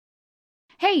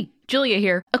Hey, Julia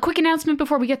here. A quick announcement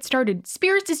before we get started.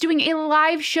 Spirits is doing a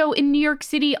live show in New York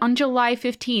City on July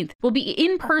 15th. We'll be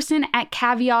in person at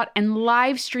Caveat and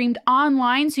live streamed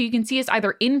online so you can see us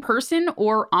either in person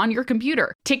or on your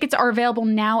computer. Tickets are available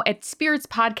now at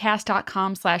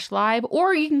spiritspodcast.com/live,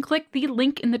 or you can click the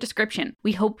link in the description.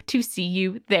 We hope to see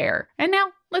you there. And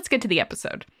now, let's get to the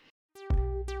episode.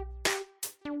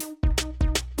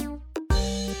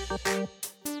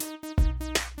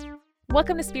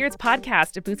 Welcome to Spirits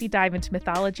Podcast, a boozy dive into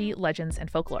mythology, legends,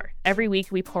 and folklore. Every week,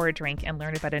 we pour a drink and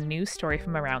learn about a new story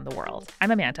from around the world.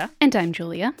 I'm Amanda. And I'm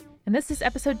Julia. And this is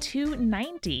episode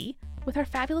 290 with our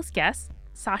fabulous guest,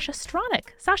 Sascha Stronach.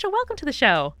 Sascha, welcome to the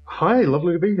show. Hi,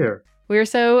 lovely to be here. We're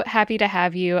so happy to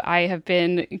have you. I have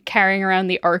been carrying around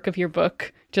the arc of your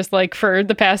book, just like for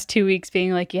the past 2 weeks,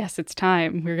 being like, yes, it's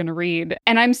time. We're going to read.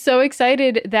 And I'm so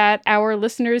excited that our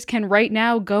listeners can right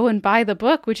now go and buy the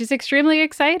book, which is extremely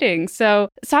exciting. So,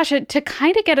 Sascha, to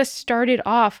kind of get us started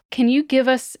off, can you give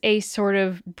us a sort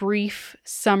of brief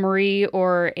summary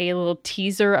or a little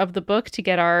teaser of the book to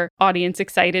get our audience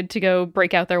excited to go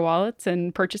break out their wallets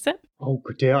and purchase it? Oh,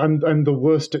 good dear. I'm the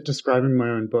worst at describing my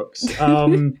own books.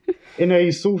 In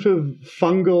a sort of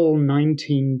fungal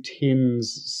 1910s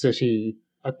city,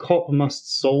 a cop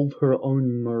must solve her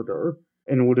own murder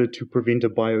in order to prevent a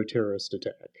bioterrorist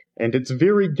attack. And it's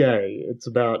very gay. It's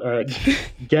about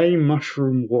gay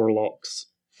mushroom warlocks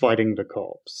fighting the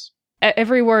cops.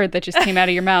 Every word that just came out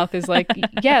of your mouth is like,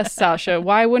 yes, Sascha,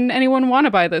 why wouldn't anyone want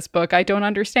to buy this book? I don't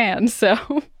understand. So...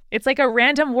 It's like a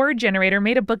random word generator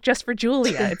made a book just for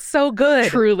Julia. It's so good.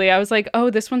 Truly. I was like, oh,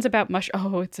 this one's about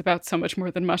Oh, it's about so much more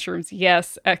than mushrooms.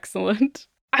 Yes, excellent.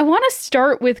 I want to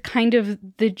start with kind of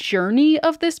the journey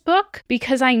of this book,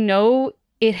 because I know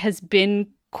it has been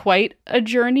quite a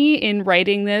journey in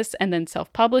writing this and then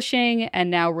self-publishing and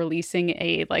now releasing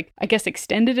a, I guess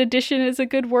extended edition is a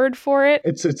good word for it.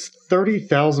 It's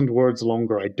 30,000 words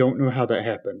longer. I don't know how that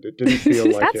happened. It didn't feel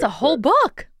like That's a whole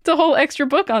book. It's a whole extra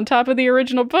book on top of the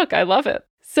original book. I love it.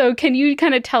 So can you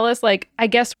kind of tell us, I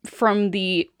guess from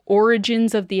the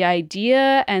origins of the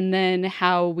idea and then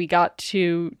how we got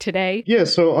to today? Yeah,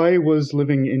 so I was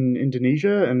living in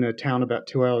Indonesia in a town about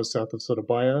 2 hours south of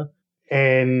Surabaya,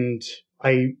 and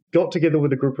I got together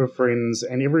with a group of friends,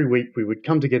 and every week we would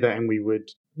come together and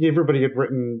everybody had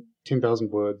written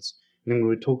 10,000 words, and then we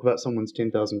would talk about someone's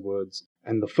 10,000 words.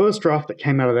 And the first draft that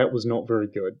came out of that was not very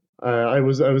good. I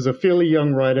was a fairly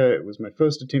young writer. It was my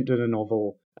first attempt at a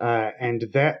novel, and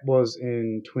that was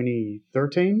in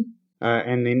 2013.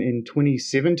 And then in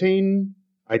 2017,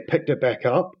 I picked it back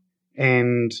up,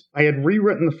 and I had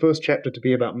rewritten the first chapter to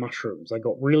be about mushrooms. I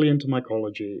got really into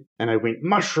mycology, and I went,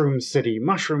 mushroom city,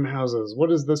 mushroom houses, what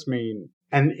does this mean?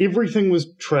 And everything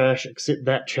was trash except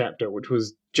that chapter, which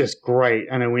was just great.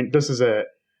 And I went, this is it.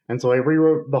 And so I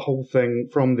rewrote the whole thing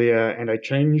from there, and I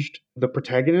changed the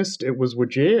protagonist. It was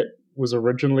Wajir, was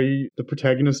originally the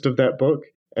protagonist of that book.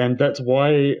 And that's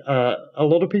why a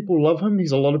lot of people love him.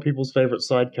 He's a lot of people's favorite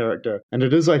side character. And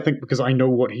it is, I think, because I know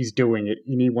what he's doing at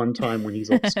any one time when he's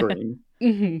off screen.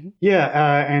 Mm-hmm.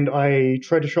 Yeah, and I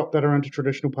tried to shop that around to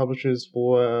traditional publishers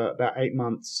for about 8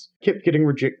 months. Kept getting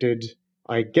rejected.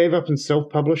 I gave up and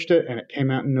self-published it, and it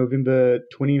came out in November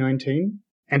 2019.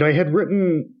 And I had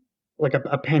written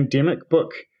a pandemic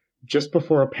book just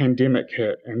before a pandemic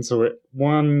hit. And so it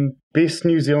won Best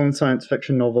New Zealand Science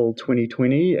Fiction Novel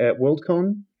 2020 at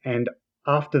Worldcon. And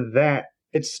after that,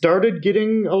 it started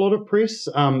getting a lot of press.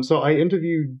 So I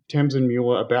interviewed Tamsin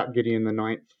Muir about Gideon the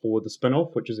Ninth for The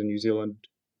Spin-Off, which is a New Zealand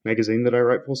magazine that I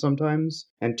write for sometimes.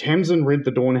 And Tamsin read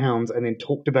The Dawnhounds and then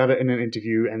talked about it in an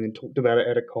interview and then talked about it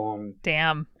at a con.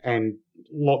 Damn. And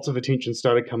lots of attention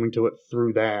started coming to it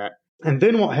through that. And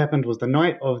then what happened was the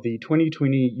night of the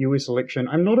 2020 US election.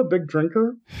 I'm not a big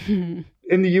drinker. In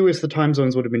the US, the time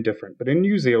zones would have been different. But in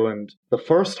New Zealand, the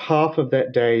first half of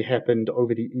that day happened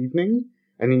over the evening,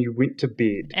 and then you went to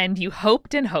bed. And you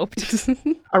hoped and hoped.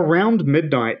 Around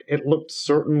midnight, it looked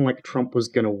certain like Trump was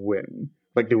going to win.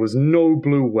 Like there was no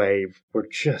blue wave. We're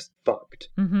just fucked.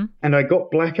 Mm-hmm. And I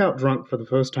got blackout drunk for the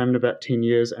first time in about 10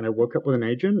 years, and I woke up with an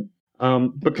agent.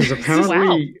 Because apparently...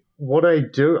 Wow. What I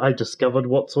do, I discovered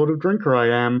what sort of drinker I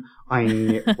am. I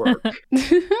network,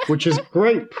 which is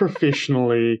great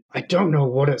professionally. I don't know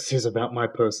what it says about my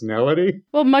personality.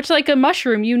 Well, much like a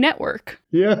mushroom, you network.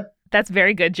 Yeah. That's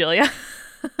very good, Julia.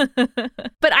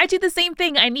 But I do the same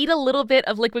thing. I need a little bit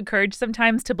of liquid courage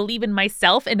sometimes to believe in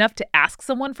myself enough to ask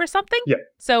someone for something. Yeah.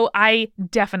 So I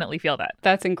definitely feel that.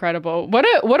 That's incredible. What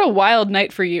a wild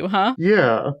night for you, huh?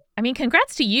 Yeah. I mean,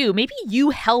 congrats to you. Maybe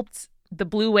you helped the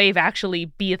blue wave actually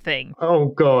be a thing. Oh,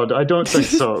 God, I don't think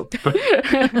so. But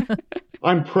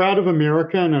I'm proud of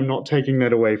America, and I'm not taking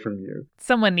that away from you.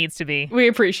 Someone needs to be. We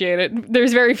appreciate it.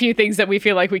 There's very few things that we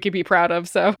feel like we could be proud of,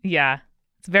 so. Yeah.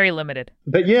 It's very limited.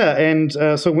 But yeah, and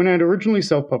so when I'd originally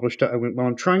self-published it, I went, well,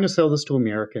 I'm trying to sell this to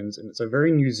Americans, and it's a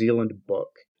very New Zealand book.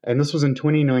 And this was in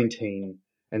 2019,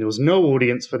 and there was no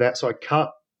audience for that, so I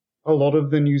cut a lot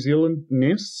of the New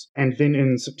Zealand-ness. And then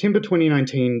in September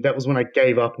 2019, that was when I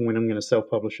gave up and when I'm going to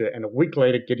self-publish it. And a week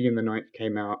later, Gideon the Ninth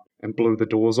came out and blew the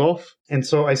doors off. And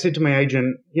so I said to my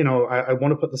agent, you know, I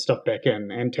want to put the stuff back in.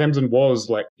 And Tamsin was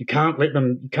like, you can't let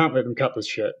them cut this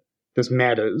shit. This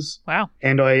matters. Wow.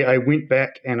 And I went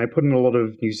back and I put in a lot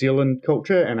of New Zealand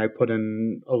culture, and I put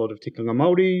in a lot of tikanga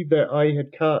Māori that I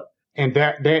had cut. And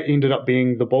that ended up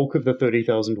being the bulk of the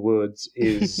 30,000 words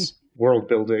is world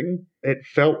building. It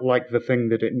felt like the thing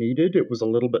that it needed. It was a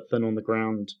little bit thin on the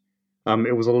ground.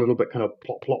 It was a little bit kind of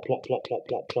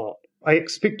plot. I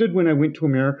expected when I went to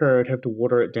America I'd have to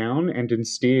water it down, and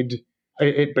instead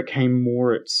it became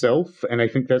more itself. And I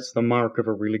think that's the mark of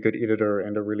a really good editor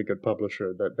and a really good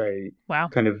publisher, that they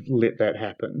kind of let that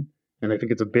happen. And I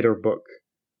think it's a better book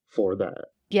for that.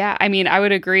 Yeah, I mean, I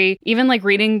would agree. Even like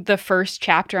reading the first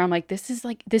chapter, I'm like,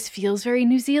 this feels very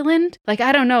New Zealand. Like,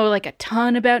 I don't know like a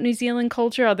ton about New Zealand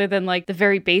culture other than like the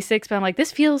very basics, but I'm like,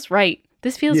 this feels right.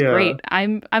 This feels great.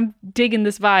 I'm digging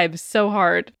this vibe so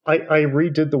hard. I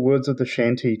redid the words of the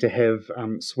shanty to have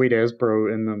Sweet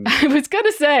Asbro in them. I was going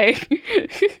to say.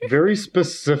 Very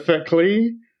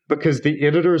specifically, because the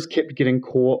editors kept getting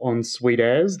caught on Sweet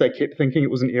As. They kept thinking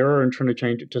it was an error and trying to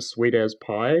change it to Sweet As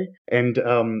Pie. And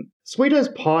Sweet As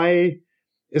Pie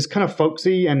is kind of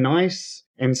folksy and nice.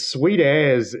 And Sweet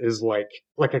As is like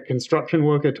a construction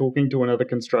worker talking to another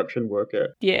construction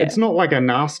worker. Yeah. It's not like a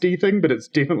nasty thing, but it's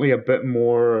definitely a bit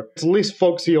more... It's less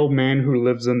folksy old man who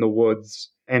lives in the woods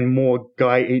and more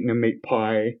guy eating a meat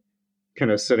pie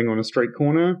kind of sitting on a street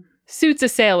corner. Suits a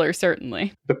sailor,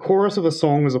 certainly. The chorus of a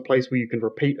song is a place where you can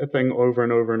repeat a thing over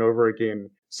and over and over again.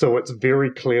 So it's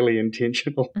very clearly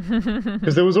intentional.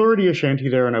 Because there was already a shanty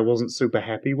there and I wasn't super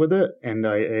happy with it. And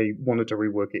I wanted to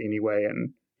rework it anyway.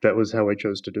 And that was how I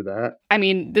chose to do that. I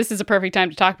mean, this is a perfect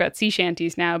time to talk about sea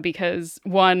shanties now because,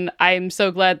 one, I'm so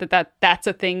glad that's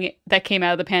a thing that came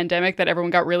out of the pandemic, that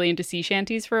everyone got really into sea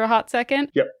shanties for a hot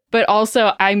second. Yep. But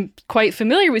also, I'm quite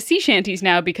familiar with sea shanties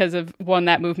now because of, one,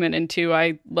 that movement, and two,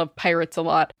 I love pirates a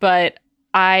lot. But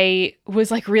I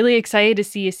was like really excited to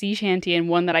see a sea shanty and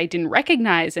one that I didn't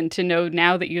recognize, and to know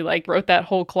now that you like wrote that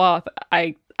whole cloth,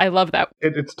 I love that.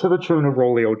 It's to the tune of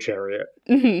Roll the Old Chariot.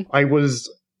 Mm-hmm. I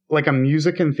was like a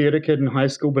music and theatre kid in high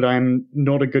school, but I'm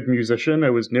not a good musician. I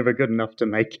was never good enough to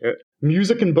make it.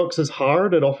 Music in books is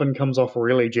hard. It often comes off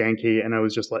really janky, and I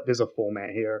was just like, there's a format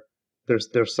here.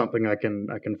 There's something I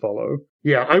can follow.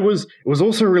 Yeah, it was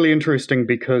also really interesting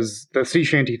because the sea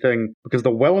shanty thing, because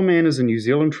the Wellerman is a New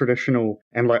Zealand traditional,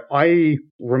 and like I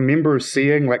remember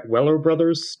seeing like Weller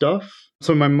Brothers stuff.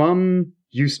 So my mum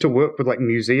used to work with like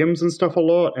museums and stuff a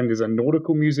lot, and there's a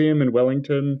nautical museum in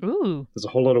Wellington. Ooh. There's a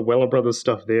whole lot of Weller Brothers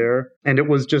stuff there. And it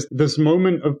was just this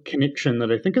moment of connection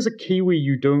that I think as a Kiwi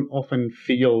you don't often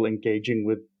feel engaging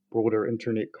with broader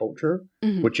internet culture,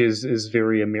 which is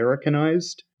very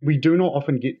Americanized. We do not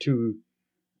often get to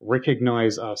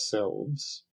recognize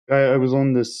ourselves. I was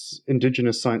on this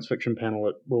Indigenous science fiction panel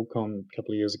at Worldcon a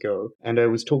couple of years ago, and I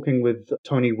was talking with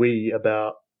Tony Wee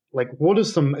about like,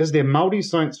 is there Māori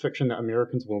science fiction that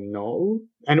Americans will know?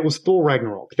 And it was Thor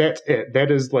Ragnarok. That's it.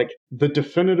 That is like the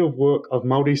definitive work of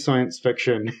Māori science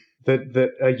fiction that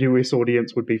a US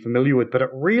audience would be familiar with. But it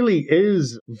really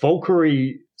is.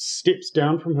 Valkyrie steps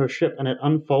down from her ship and it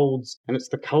unfolds, and it's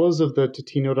the colours of the Te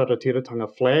Tino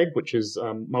Raratiratanga flag, which is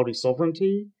Māori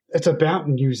sovereignty. It's about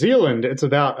New Zealand. It's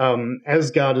about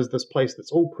Asgard is this place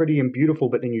that's all pretty and beautiful,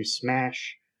 but then you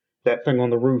smash that thing on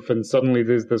the roof and suddenly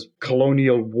there's this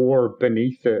colonial war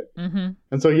beneath it. Mm-hmm.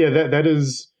 And so, yeah,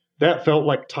 that felt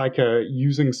like Taika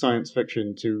using science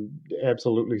fiction to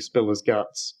absolutely spill his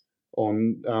guts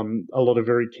on a lot of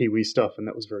very Kiwi stuff, and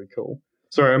that was very cool.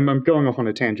 Sorry, I'm going off on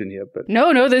a tangent here, but...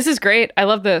 No, this is great. I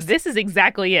love this. This is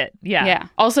exactly it. Yeah. Yeah.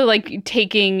 Also, like,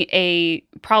 taking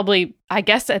probably, I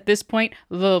guess at this point,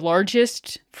 the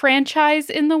largest franchise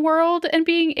in the world and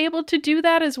being able to do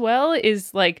that as well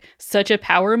is, like, such a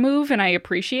power move, and I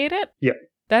appreciate it. Yeah.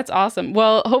 That's awesome.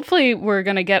 Well, hopefully we're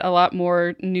going to get a lot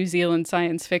more New Zealand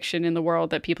science fiction in the world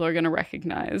that people are going to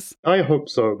recognize. I hope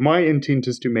so. My intent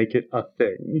is to make it a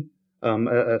thing.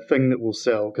 A thing that will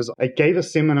sell, because I gave a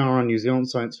seminar on New Zealand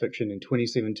science fiction in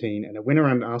 2017, and I went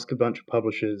around and asked a bunch of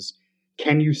publishers,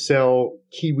 can you sell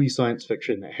Kiwi science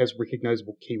fiction that has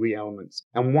recognizable Kiwi elements?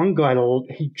 And one guy,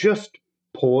 he just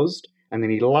paused, and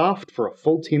then he laughed for a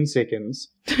full 10 seconds,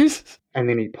 and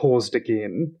then he paused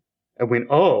again, and went,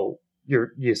 "Oh,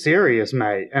 you're serious,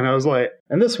 mate?" And I was like,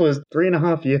 and this was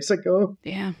 3.5 years ago.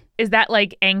 Yeah. Is that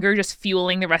like anger just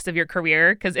fueling the rest of your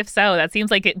career? Because if so, that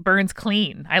seems like it burns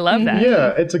clean. I love that.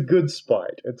 Yeah, it's a good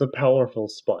spite. It's a powerful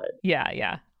spite.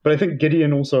 Yeah. But I think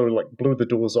Gideon also like blew the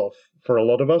doors off for a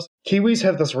lot of us. Kiwis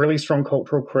have this really strong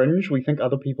cultural cringe. We think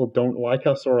other people don't like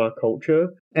us or our culture.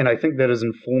 And I think that is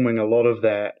informing a lot of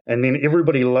that. And then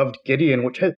everybody loved Gideon,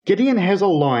 Gideon has a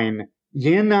line,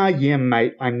 "Yeah, nah, yeah,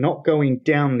 mate, I'm not going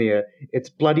down there.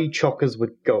 It's bloody chockers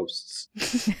with ghosts."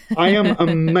 I am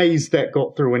amazed that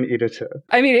got through an editor.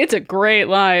 I mean, it's a great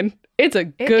line. It's a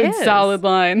good, solid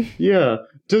line. Yeah.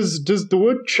 Does the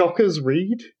word chockers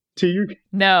read to you?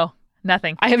 No.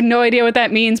 Nothing. I have no idea what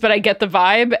that means, but I get the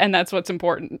vibe, and that's what's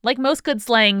important. Like most good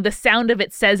slang, the sound of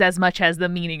it says as much as the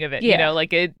meaning of it. Yeah. You know,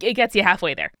 like it gets you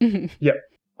halfway there. Yeah.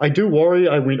 I do worry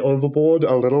I went overboard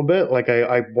a little bit. Like,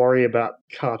 I worry about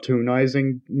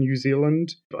cartoonizing New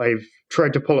Zealand. I've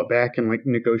tried to pull it back and, like,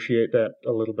 negotiate that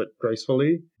a little bit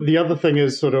gracefully. The other thing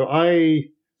is sort of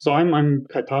I'm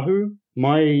Kaitahu.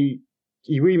 My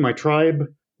iwi, my tribe,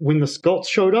 when the Scots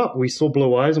showed up, we saw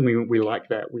blue eyes and we like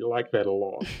that. We like that a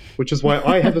lot, which is why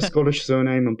I have a Scottish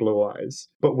surname and blue eyes.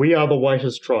 But we are the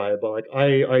whitest tribe. Like,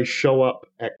 I show up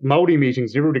at Māori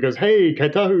meetings and everybody goes, "Hey,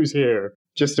 Kaitahu's here,"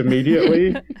 just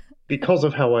immediately. Because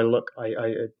of how I look,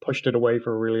 I pushed it away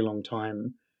for a really long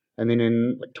time. And then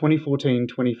in like 2014,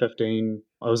 2015,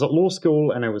 I was at law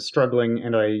school and I was struggling,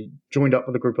 and I joined up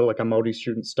with a group of like a Māori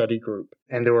student study group.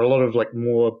 And there were a lot of like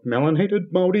more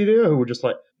melon-hated Māori there who were just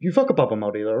like, "You whakapapa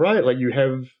Māori though, right? Like you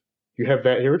have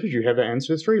that heritage, you have that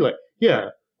ancestry. Like, yeah,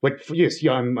 like yes,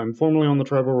 yeah, I'm formally on the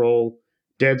tribal roll.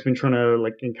 Dad's been trying to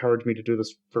like encourage me to do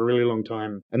this for a really long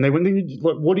time." And they went,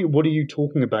 like, what are you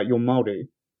talking about? You're Māori.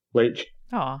 Like,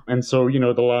 Aw. and so, you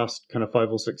know, the last kind of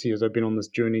 5 or 6 years I've been on this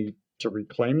journey to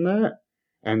reclaim that,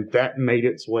 and that made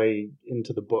its way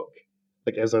into the book.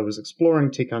 Like, as I was exploring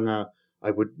tikanga,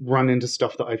 I would run into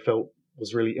stuff that I felt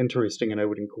was really interesting, and I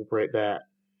would incorporate that.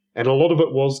 And a lot of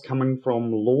it was coming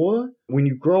from lore. When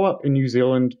you grow up in New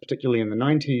Zealand, particularly in the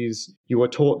 90s, you are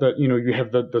taught that, you know, you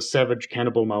have the savage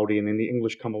cannibal Māori, and then the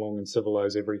English come along and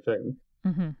civilize everything.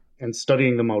 Mm-hmm. And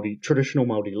studying the traditional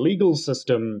Māori legal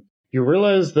system, you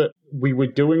realize that we were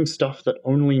doing stuff that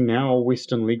only now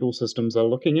Western legal systems are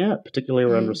looking at, particularly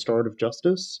around restorative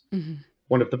justice. Mm-hmm.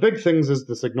 One of the big things is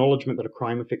this acknowledgement that a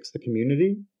crime affects the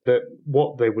community, that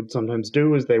what they would sometimes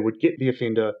do is they would get the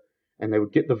offender and they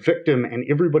would get the victim and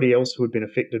everybody else who had been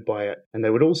affected by it, and they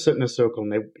would all sit in a circle,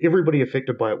 and everybody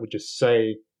affected by it would just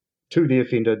say to the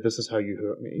offender, "This is how you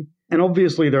hurt me." And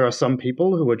obviously there are some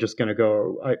people who are just going to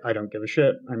go, I don't give a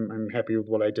shit, I'm happy with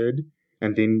what I did.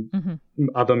 And then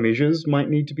other measures might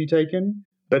need to be taken.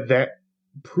 But that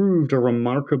proved a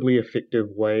remarkably effective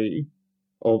way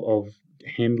of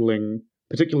handling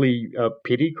particularly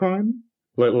petty crime.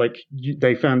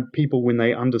 They found people, when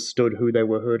they understood who they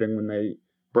were hurting, when they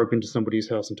broke into somebody's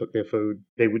house and took their food,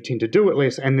 they would tend to do it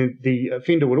less. And then the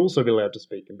offender would also be allowed to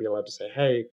speak and be allowed to say,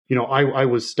 "Hey, you know, I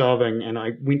was starving and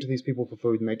I went to these people for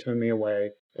food and they turned me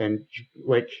away." And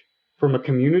like, from a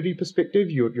community perspective,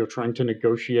 you're trying to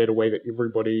negotiate a way that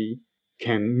everybody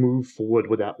can move forward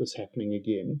without this happening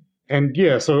again. And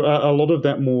yeah, so a lot of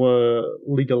that more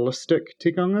legalistic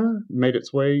tikanga made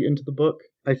its way into the book,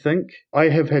 I think. I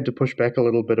have had to push back a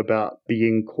little bit about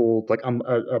being called like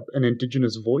an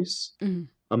indigenous voice,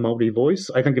 a Māori voice.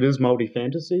 I think it is Māori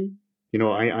fantasy. You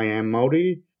know, I am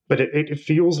Māori, but it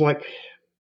feels like,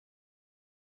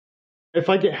 if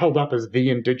I get held up as the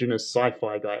indigenous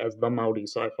sci-fi guy, as the Māori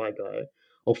sci-fi guy,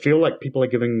 I'll feel like people are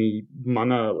giving me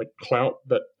mana, like clout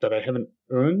that I haven't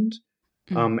earned.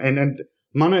 And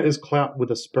mana is clout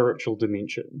with a spiritual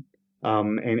dimension.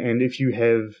 And if you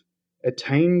have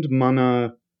attained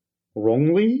mana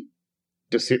wrongly,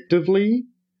 deceptively,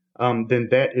 then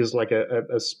that is like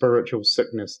a spiritual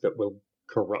sickness that will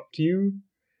corrupt you.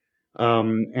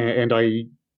 And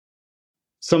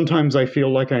sometimes I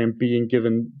feel like I am being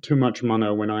given too much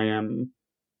mana when I am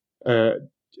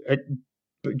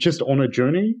just on a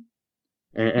journey.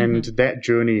 And that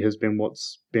journey has been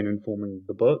what's been informing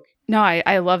the book. No,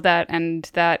 I love that. And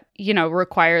that, you know,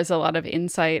 requires a lot of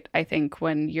insight, I think,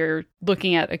 when you're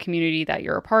looking at a community that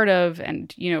you're a part of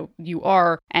and, you know, you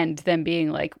are, and then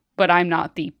being like, but I'm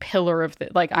not the pillar of the,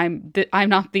 like, I'm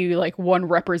not the, like, one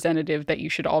representative that you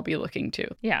should all be looking to.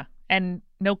 Yeah. And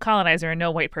no colonizer and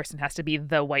no white person has to be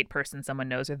the white person someone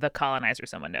knows, or the colonizer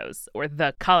someone knows, or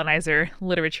the colonizer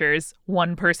literature's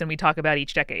one person we talk about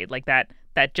each decade. Like that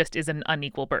just is an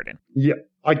unequal burden. Yeah,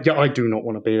 I do not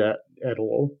want to be that at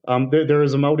all. There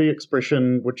is a Māori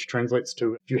expression which translates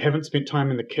to, if you haven't spent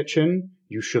time in the kitchen,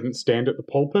 you shouldn't stand at the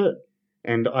pulpit.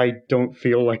 and I don't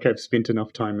feel like I've spent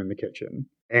enough time in the kitchen.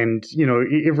 And,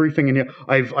 everything in here,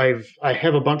 I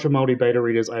have a bunch of Māori beta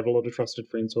readers. I have a lot of trusted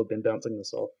friends who have been bouncing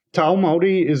this off. Te Ao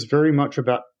Māori is very much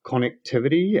about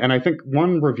connectivity. And I think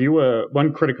one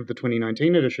critic of the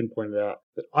 2019 edition pointed out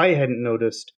that I hadn't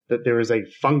noticed that there is a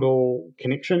fungal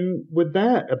connection with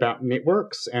that, about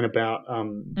networks and about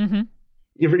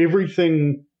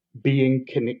everything being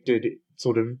connected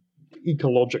sort of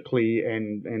ecologically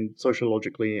and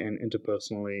sociologically and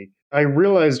interpersonally. I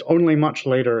realized only much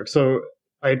later, so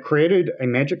I had created a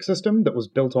magic system that was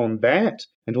built on that,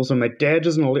 and also my dad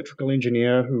is an electrical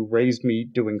engineer who raised me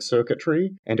doing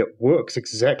circuitry, and it works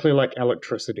exactly like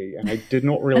electricity, and I did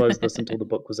not realize this until the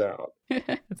book was out.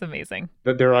 That's amazing.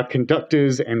 That there are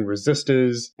conductors and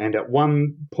resistors, and at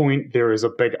one point there is a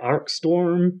big arc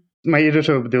storm. My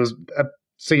editor, there was a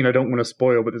scene I don't want to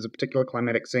spoil, but there's a particular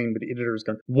climatic scene where the editor is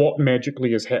going, what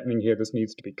magically is happening here? This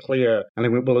needs to be clear. And they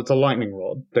went, well, it's a lightning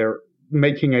rod. They're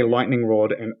making a lightning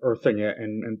rod and earthing it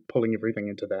and pulling everything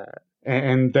into that.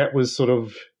 And that was sort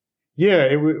of,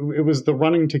 it was the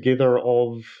running together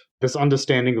of this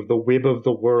understanding of the web of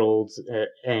the world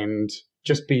and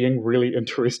just being really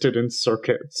interested in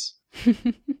circuits.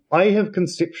 I have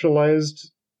conceptualized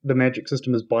the magic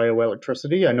system as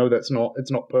bioelectricity. I know it's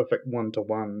not perfect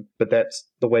one-to-one, but that's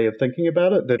the way of thinking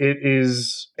about it, that it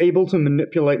is able to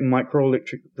manipulate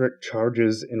microelectric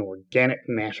charges in organic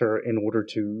matter in order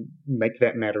to make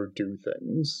that matter do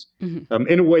things,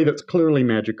 in a way that's clearly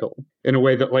magical, in a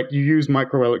way that, like, you use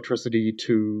microelectricity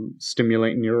to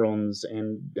stimulate neurons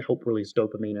and help release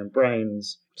dopamine in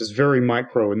brains, which is very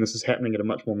micro, and this is happening at a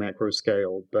much more macro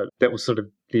scale, but that was sort of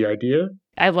the idea.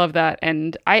 I love that.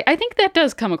 And I think that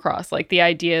does come across, like the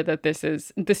idea that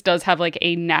this does have like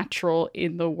a natural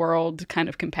in the world kind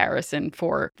of comparison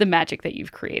for the magic that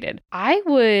you've created. I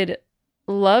would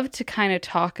love to kind of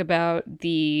talk about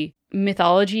the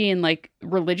mythology and like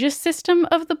religious system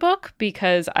of the book,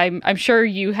 because I'm sure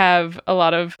you have a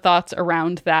lot of thoughts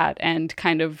around that and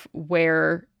kind of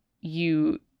where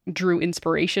you drew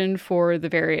inspiration for the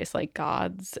various like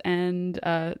gods and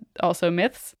also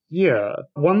myths. Yeah.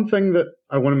 One thing that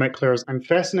I want to make clear is I'm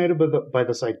fascinated by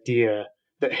this idea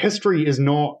that history is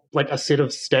not like a set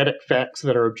of static facts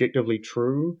that are objectively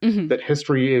true, that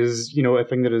history is, a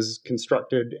thing that is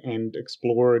constructed and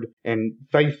explored, and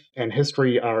faith and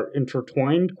history are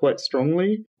intertwined quite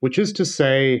strongly, which is to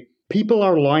say, people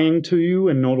are lying to you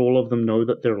and not all of them know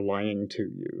that they're lying to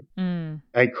you.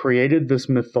 I created this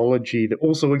mythology that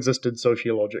also existed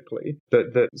sociologically,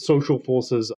 that social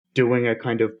forces doing a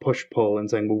kind of push-pull and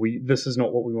saying, well, this is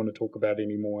not what we want to talk about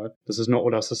anymore. This is not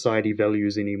what our society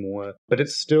values anymore. But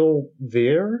it's still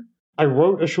there. I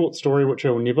wrote a short story which I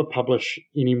will never publish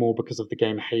anymore because of the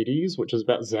game Hades, which is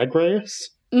about Zagreus.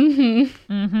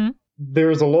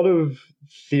 There's a lot of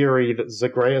theory that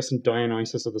Zagreus and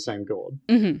Dionysus are the same god.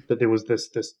 That there was this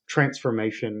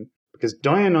transformation, because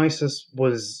Dionysus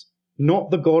was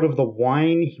not the god of the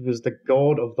wine, he was the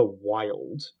god of the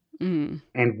wild.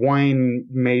 And wine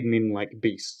made men like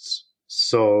beasts.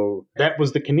 So that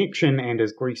was the connection, and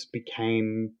as Greece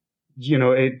became,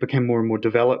 it became more and more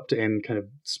developed and kind of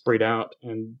spread out,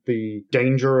 and the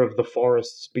danger of the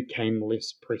forests became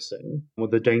less pressing, or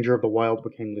the danger of the wild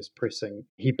became less pressing.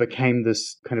 He became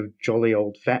this kind of jolly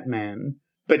old fat man.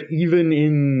 But even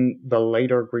in the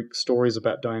later Greek stories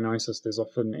about Dionysus, there's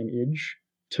often an edge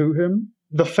to him.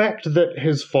 The fact that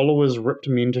his followers ripped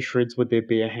men to shreds with their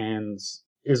bare hands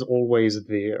is always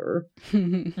there.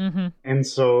 And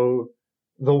so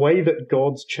the way that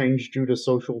gods change due to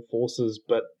social forces,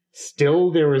 but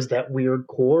still there is that weird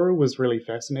core, was really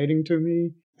fascinating to me.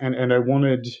 And I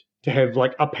wanted to have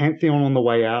like a pantheon on the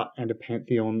way out and a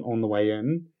pantheon on the way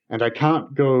in. And I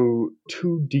can't go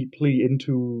too deeply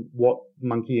into what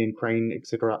Monkey and Crane,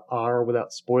 etc. are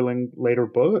without spoiling later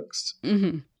books.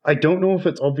 I don't know if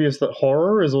it's obvious that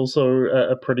horror is also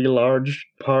a pretty large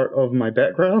part of my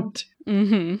background.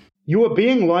 You are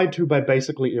being lied to by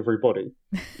basically everybody.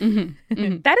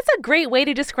 That is a great way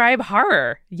to describe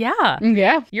horror.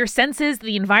 Yeah. Your senses,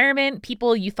 the environment,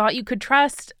 people you thought you could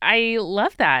trust. I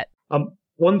love that.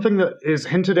 One thing that is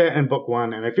hinted at in book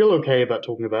one, and I feel okay about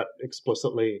talking about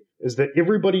explicitly, is that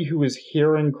everybody who is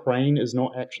hearing Crane is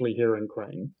not actually hearing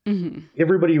Crane.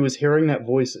 Everybody who is hearing that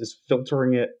voice is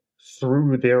filtering it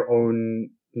through their own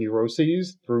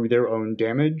neuroses, through their own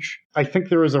damage. I think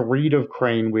there is a read of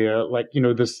Crane where,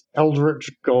 this eldritch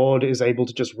god is able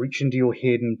to just reach into your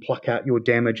head and pluck out your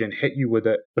damage and hit you with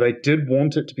it. But I did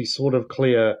want it to be sort of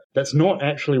clear that's not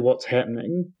actually what's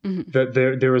happening. That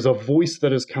there is a voice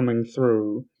that is coming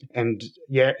through, and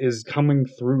is coming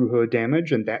through her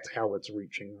damage, and that's how it's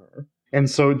reaching her. And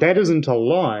so that isn't a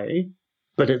lie,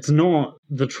 but it's not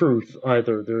the truth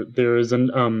either. There is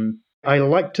I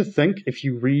like to think if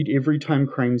you read every time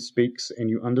Crane speaks and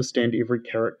you understand every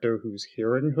character who's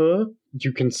hearing her,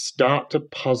 you can start to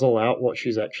puzzle out what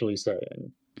she's actually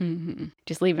saying. Mm-hmm.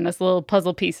 Just leaving us little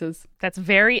puzzle pieces. That's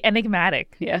very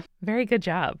enigmatic. Yeah. Very good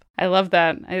job. I love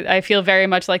that. I feel very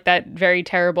much like that very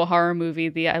terrible horror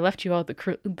movie, I Left You All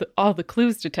the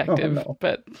Clues Detective. Oh, no.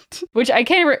 But which I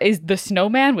can't remember. Is The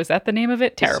Snowman? Was that the name of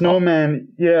it? Terrible. Snowman,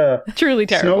 yeah. Truly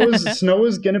terrible. Snow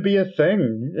is going to be a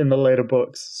thing in the later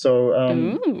books.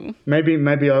 So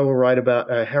maybe I will write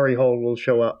about Harry Hole will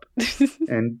show up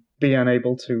and be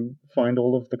unable to find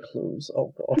all of the clues.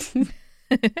 Oh, God.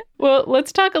 Well,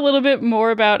 let's talk a little bit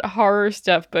more about horror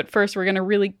stuff, but first we're going to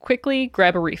really quickly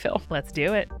grab a refill. Let's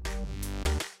do it.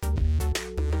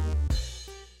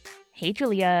 Hey,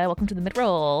 Julia. Welcome to the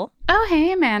mid-roll. Oh,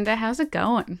 hey, Amanda. How's it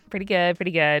going? Pretty good,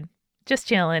 pretty good. Just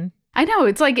chilling. I know.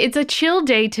 It's a chill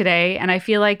day today, and I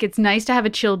feel like it's nice to have a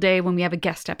chill day when we have a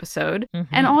guest episode.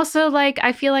 Mm-hmm. And also,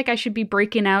 I feel like I should be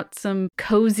breaking out some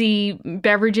cozy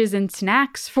beverages and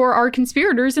snacks for our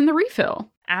conspirators in the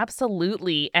refill.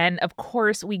 Absolutely. And of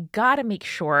course, we got to make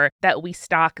sure that we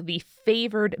stock the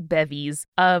favored bevies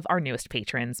of our newest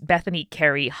patrons, Bethany,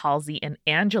 Carrie, Halsey, and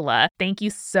Angela. Thank you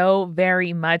so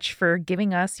very much for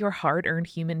giving us your hard-earned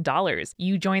human dollars.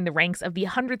 You join the ranks of the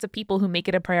hundreds of people who make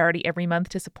it a priority every month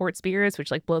to support Spirits,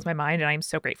 which blows my mind and I'm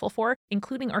so grateful for,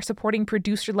 including our supporting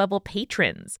producer-level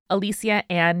patrons, Alicia,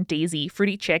 Ann, Daisy,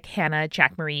 Fruity Chick, Hannah,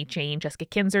 Jack Marie, Jane, Jessica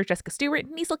Kinzer, Jessica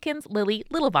Stewart, Nieselkins, Lily,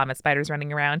 Little Vomit Spiders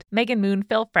running around, Megan Moon,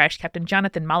 Phil Fresh, Captain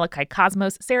Jonathan, Malachi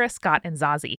Cosmos, Sarah Scott, and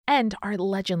Zazie, and our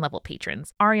legend level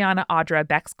patrons, Ariana, Audra,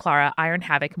 Bex, Clara, Iron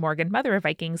Havoc, Morgan, Mother of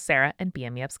Vikings, Sarah, and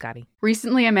BME Scotty.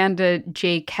 Recently, Amanda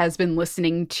Jake has been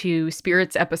listening to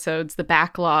Spirits episodes, the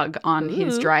backlog on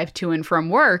his drive to and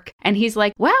from work, and he's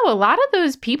like, wow, a lot of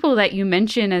those people that you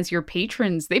mention as your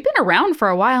patrons, they've been around for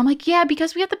a while. I'm like, yeah,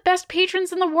 because we have the best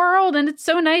patrons in the world, and it's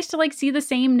so nice to see the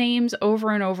same names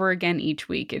over and over again each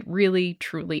week. It really,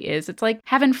 truly is. It's like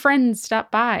having friends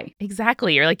stop by.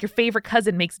 Exactly. Or your favorite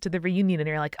cousin makes it to the reunion and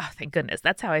you're like, oh, thank goodness.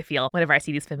 That's how I feel whenever I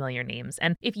see these familiar names.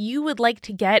 And if you would like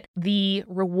to get the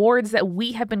rewards that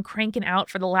we have been cranking out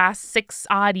for the last 6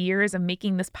 odd years of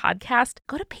making this podcast,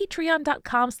 go to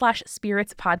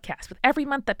patreon.com/spiritspodcast. With every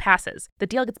month that passes, the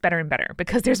deal gets better and better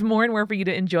because there's more and more for you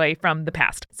to enjoy from the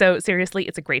past. So seriously,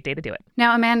 it's a great day to do it.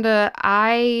 Now, Amanda,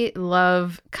 I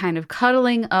love kind of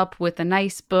cuddling up with a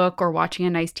nice book or watching a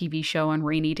nice TV show on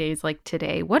rainy days like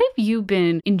today. What have you been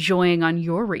enjoying on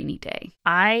your rainy day?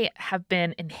 I have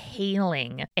been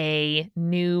inhaling a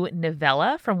new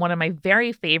novella from one of my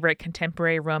very favorite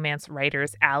contemporary romance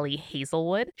writers, Allie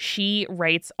Hazelwood. She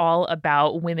writes all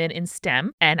about women in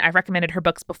STEM, and I've recommended her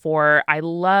books before. I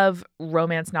love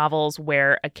romance novels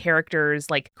where a character's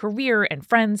career and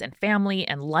friends and family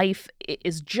and life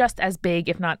is just as big,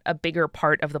 if not a bigger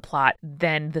part of the plot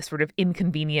than the sort of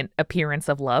inconvenient appearance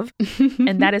of love.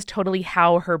 And that is totally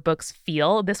how her books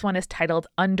feel. This one is titled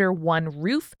Under One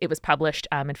Roof. It was published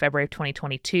in February of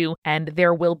 2022, and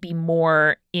there will be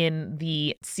more in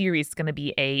the series. It's going to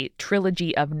be a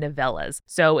trilogy of novellas.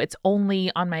 So it's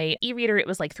only on my e-reader, it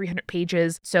was 300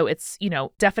 pages. So it's,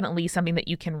 definitely something that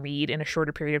you can read in a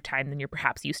shorter period of time than you're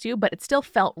perhaps used to, but it still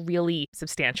felt really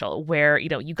substantial where,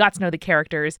 you got to know the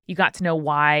characters, you got to know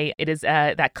why it is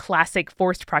that classic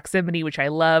forced proximity, which I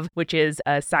love, which is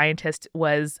a scientist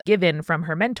was given from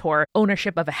her mentor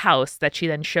ownership of a house that she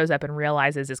then shows up and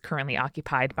realizes is currently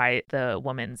occupied by the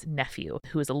woman's nephew,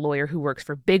 who is a lawyer who works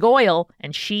for Big Oil,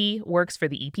 and she works for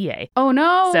the EPA. Oh,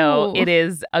 no. So it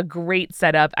is a great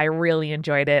setup. I really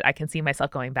enjoyed it. I can see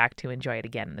myself going back to enjoy it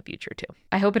again in the future, too.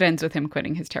 I hope it ends with him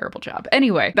quitting his terrible job.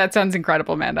 Anyway, that sounds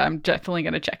incredible, Amanda. I'm definitely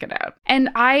going to check it out. And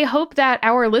I hope that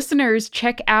our listeners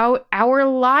check out our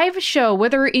live show,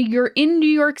 whether you're in New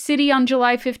York City on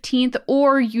July 15th,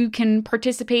 or you can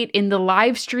participate in the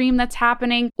live stream that's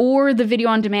happening, or the video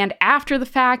on demand after the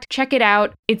fact. Check it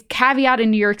out. It's Caveat in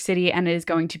New York City, and it is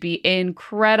going to be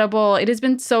incredible. It has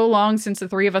been so long since the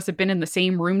three of us have been in the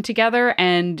same room together,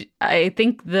 and I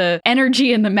think the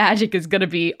energy and the magic is going to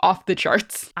be off the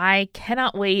charts. I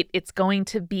cannot wait. It's going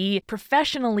to be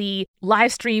professionally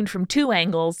live streamed from 2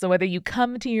 angles. So whether you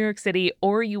come to New York City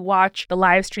or you watch the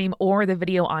live stream or the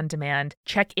video on demand,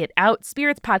 check it out.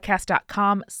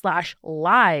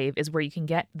 spiritspodcast.com/live is where you can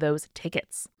get those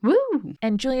tickets. Woo!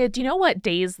 And Julia, do you know what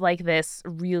days like this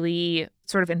really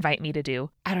sort of invite me to do?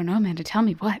 I don't know, Amanda. Tell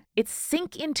me what. It's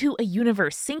sink into a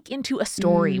universe, sink into a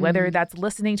story, whether that's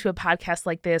listening to a podcast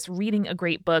like this, reading a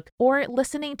great book, or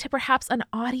listening to perhaps an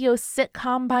audio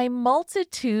sitcom by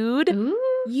Multitude. Ooh.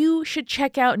 you should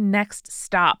check out Next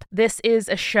Stop. This is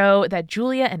a show that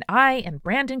Julia and I and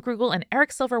Brandon Grugel and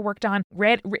Eric Silver worked on,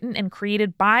 written and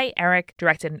created by Eric,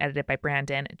 directed and edited by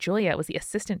Brandon. Julia was the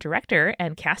assistant director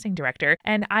and casting director,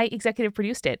 and I executive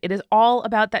produced it. It is all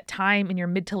about that time in your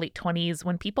mid to late 20s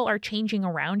when people are changing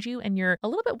around you and you're a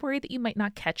little bit worried that you might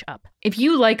not catch up. If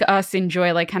you, like us,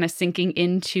 enjoy like kind of sinking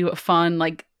into a fun,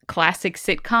 like classic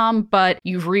sitcom, but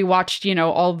you've rewatched,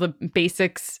 all the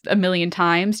basics a million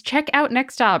times, check out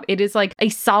Next Stop. It is like a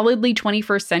solidly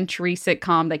 21st century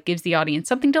sitcom that gives the audience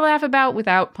something to laugh about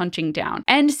without punching down.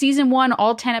 And season 1,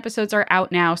 all 10 episodes are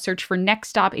out now. Search for Next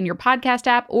Stop in your podcast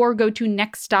app or go to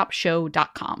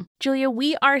nextstopshow.com. Julia,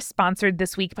 we are sponsored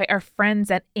this week by our friends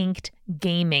at Inked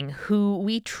Gaming, who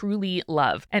we truly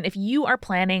love. And if you are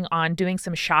planning on doing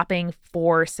some shopping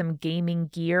for some gaming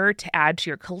gear to add to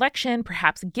your collection,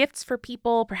 perhaps gifts for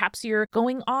people, perhaps you're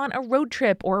going on a road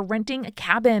trip or renting a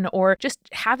cabin or just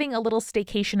having a little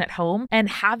staycation at home and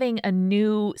having a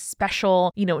new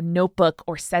special, notebook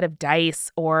or set of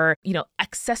dice or,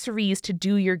 accessories to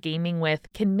do your gaming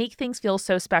with can make things feel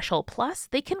so special. Plus,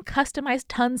 they can customize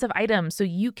tons of items so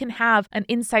you can have an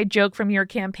inside joke from your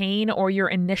campaign or your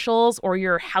initials or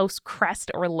your house crest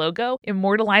or logo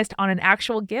immortalized on an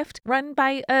actual gift run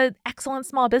by an excellent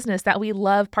small business that we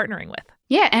love partnering with.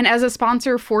 Yeah, and as a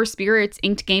sponsor for Spirits,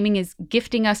 Inked Gaming is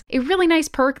gifting us a really nice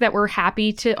perk that we're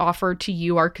happy to offer to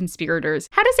you, our conspirators.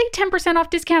 How does a 10% off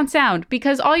discount sound?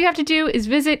 Because all you have to do is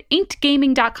visit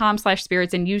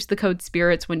inkedgaming.com/spirits and use the code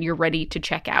SPIRITS when you're ready to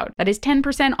check out. That is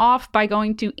 10% off by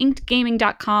going to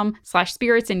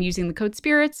inkedgaming.com/spirits and using the code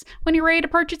SPIRITS when you're ready to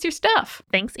purchase your stuff.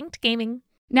 Thanks, Inked Gaming.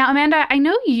 Now, Amanda, I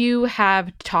know you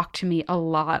have talked to me a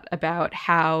lot about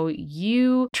how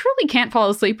you truly can't fall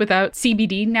asleep without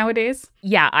CBD nowadays.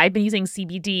 Yeah, I've been using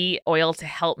CBD oil to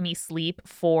help me sleep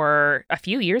for a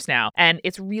few years now, and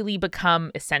it's really become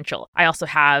essential. I also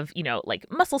have, like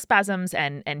muscle spasms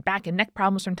and back and neck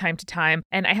problems from time to time,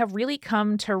 and I have really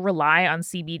come to rely on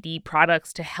CBD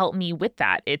products to help me with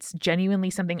that. It's genuinely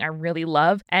something I really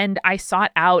love, and I sought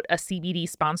out a CBD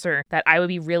sponsor that I would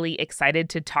be really excited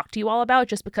to talk to you all about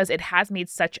just because it has made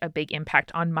such a big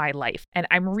impact on my life. And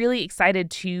I'm really excited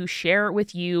to share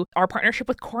with you our partnership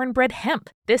with Cornbread Hemp.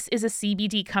 This is a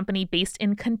CBD company based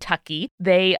in Kentucky.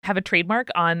 They have a trademark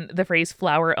on the phrase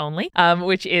flower only,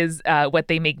 which is what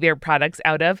they make their products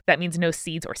out of. That means no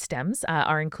seeds or stems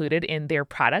are included in their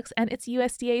products, and it's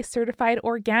USDA certified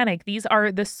organic. These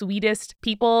are the sweetest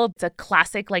people. It's a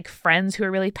classic like friends who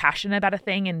are really passionate about a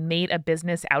thing and made a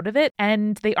business out of it.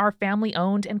 And they are family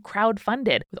owned and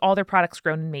crowdfunded with all their products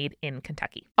grown and made in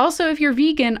Kentucky. Also, if you're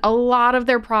vegan, a lot of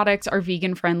their products are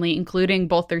vegan friendly, including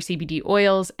both their CBD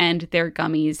oils and their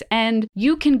gummies. And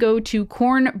you can go to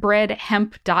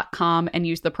cornbreadhemp.com and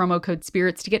use the promo code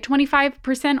SPIRITS to get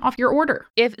 25% off your order.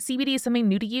 If CBD is something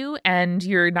new to you and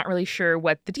you're not really sure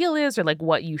what the deal is or like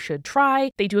what you should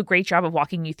try, they do a great job of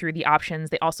walking you through the options.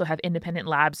 They also have independent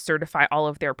labs certify all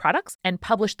of their products and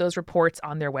publish those reports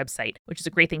on their website, which is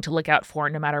a great thing to look out for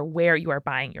no matter where you are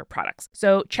buying your products.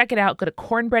 So check it out. Go to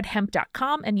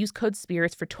cornbreadhemp.com and use code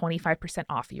SPIRITS for 25%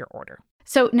 off your order.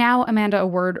 So now, Amanda, a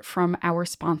word from our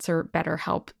sponsor,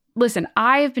 BetterHelp. Listen,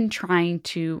 I've been trying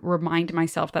to remind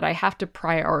myself that I have to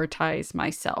prioritize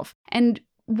myself. And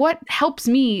what helps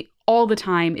me all the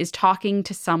time is talking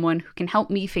to someone who can help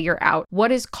me figure out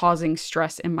what is causing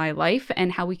stress in my life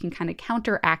and how we can kind of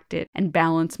counteract it and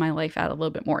balance my life out a little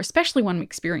bit more, especially when I'm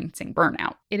experiencing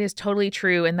burnout. It is totally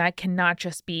true. And that cannot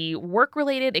just be work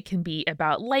related. It can be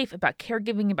about life, about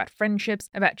caregiving, about friendships,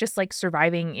 about just like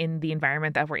surviving in the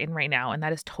environment that we're in right now. And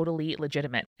that is totally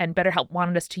legitimate. And BetterHelp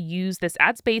wanted us to use this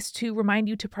ad space to remind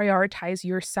you to prioritize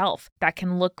yourself. That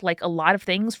can look like a lot of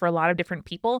things for a lot of different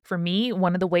people. For me,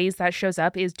 one of the ways that shows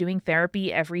up is doing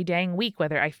therapy every dang week,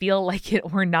 whether I feel like it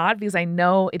or not, because I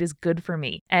know it is good for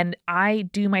me. And I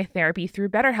do my therapy through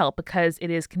BetterHelp because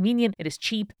it is convenient, it is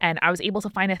cheap, and I was able to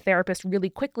find a therapist really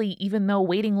quickly, even though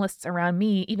waiting lists around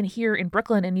me, even here in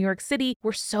Brooklyn and New York City,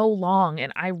 were so long,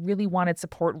 and I really wanted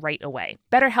support right away.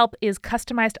 BetterHelp is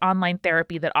customized online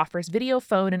therapy that offers video,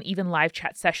 phone, and even live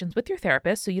chat sessions with your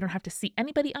therapist, so you don't have to see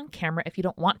anybody on camera if you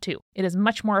don't want to. It is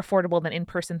much more affordable than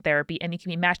in-person therapy, and you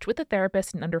can be matched with a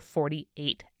therapist in under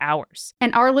 48 hours.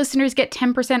 And our listeners get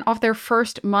 10% off their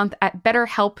first month at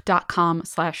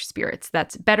betterhelp.com/spirits.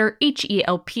 That's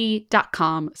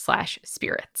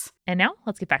betterhelp.com/spirits. And now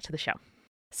let's get back to the show.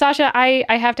 Sascha,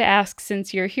 I have to ask,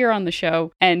 since you're here on the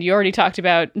show and you already talked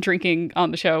about drinking on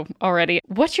the show already,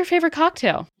 what's your favorite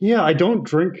cocktail? Yeah, I don't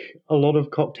drink a lot of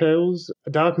cocktails.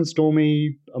 A dark and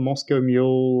stormy, a Moscow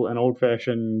Mule, an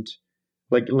old-fashioned.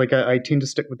 I tend to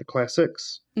stick with the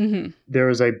classics. Mm-hmm. There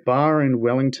is a bar in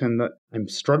Wellington that I'm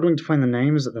struggling to find the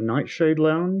name. Is it the Nightshade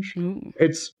Lounge? Ooh.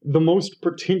 It's the most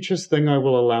pretentious thing I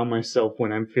will allow myself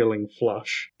when I'm feeling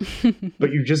flush.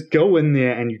 But you just go in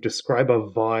there and you describe a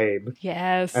vibe.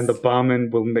 Yes. And the barman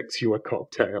will mix you a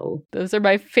cocktail. Those are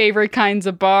my favorite kinds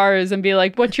of bars, and be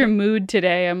like, what's your mood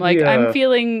today? I'm like, Yeah. I'm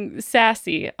feeling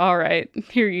sassy. All right,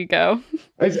 here you go.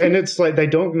 And it's like they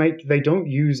don't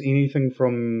use anything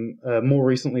from more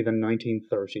recently than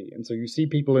 1930. And so you see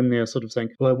people in there sort of saying,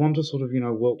 well, I want to sort of,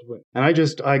 wilt. And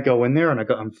I go in there and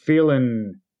I'm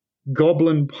feeling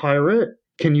goblin pirate.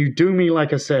 Can you do me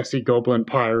like a sassy goblin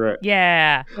pirate?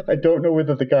 Yeah. I don't know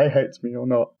whether the guy hates me or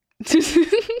not.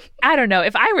 I don't know.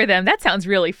 If I were them, that sounds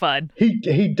really fun.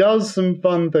 He does some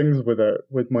fun things with it,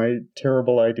 with my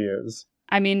terrible ideas.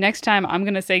 I mean, next time I'm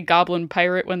going to say goblin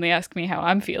pirate when they ask me how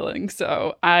I'm feeling.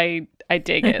 So I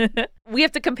dig it. We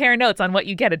have to compare notes on what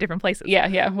you get at different places.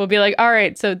 Yeah. We'll be like, all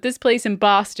right, so this place in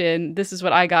Boston, this is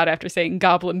what I got after saying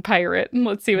goblin pirate. And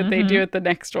let's see what they do at the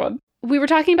next one. We were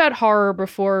talking about horror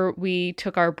before we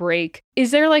took our break. Is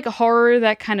there like a horror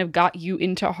that kind of got you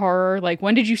into horror? Like,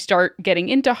 when did you start getting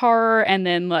into horror? And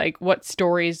then like, what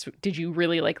stories did you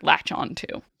really like latch on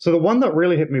to? So the one that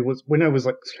really hit me was when I was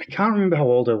like, I can't remember how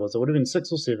old I was. I would have been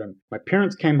 6 or 7. My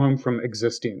parents came home from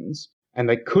Existence and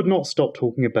they could not stop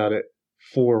talking about it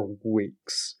for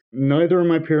weeks. Neither of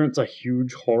my parents are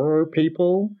huge horror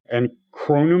people, and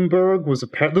Cronenberg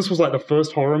this was like the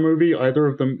first horror movie either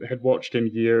of them had watched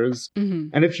in years. Mm-hmm.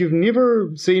 And if you've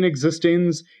never seen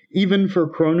Existence, even for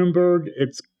Cronenberg,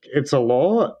 it's a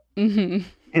lot. Mm-hmm.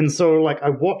 And so like I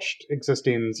watched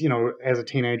Existence, as a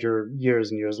teenager years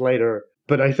and years later,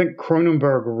 but I think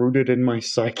Cronenberg rooted in my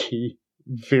psyche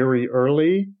very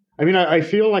early. I mean, I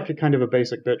feel like a kind of a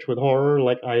basic bitch with horror.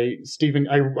 Like I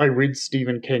read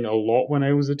Stephen King a lot when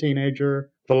I was a teenager.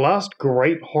 The last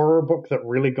great horror book that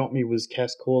really got me was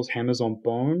Cass Core's Hammers on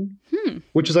Bone,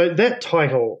 which is that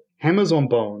title, Hammers on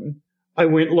Bone. I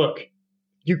went, look,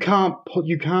 you can't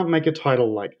make a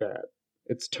title like that.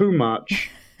 It's too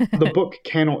much. The book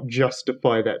cannot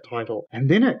justify that title.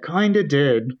 And then it kind of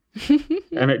did.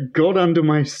 And it got under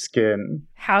my skin.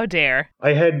 How dare.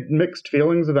 I had mixed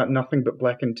feelings about Nothing But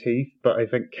Black and Teeth, but I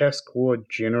think Cass Core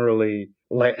generally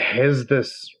has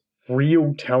this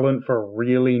real talent for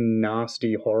really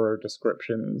nasty horror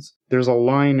descriptions. There's a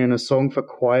line in A Song for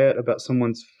Quiet about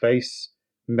someone's face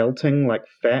melting like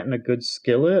fat in a good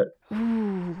skillet.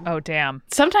 Ooh. Oh, damn.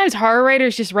 Sometimes horror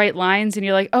writers just write lines and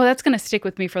you're like, oh, that's going to stick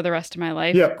with me for the rest of my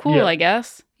life. Yeah, cool, yeah. I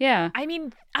guess. Yeah. I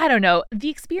mean, I don't know. The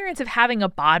experience of having a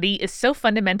body is so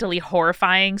fundamentally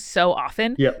horrifying so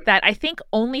often that I think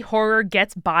only horror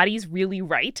gets bodies really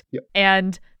right. Yep.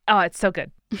 And, oh, it's so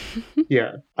good.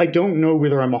 Yeah. I don't know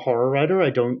whether I'm a horror writer. I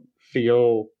don't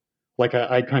feel like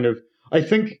I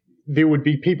think there would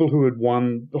be people who had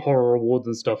won the horror awards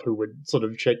and stuff who would sort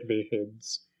of shake their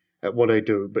heads at what I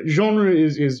do. But genre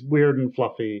is weird and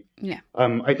fluffy. Yeah.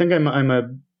 I think I'm a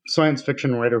science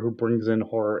fiction writer who brings in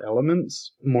horror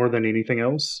elements more than anything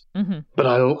else. Mm-hmm. But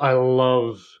I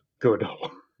love good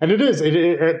horror. And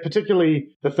it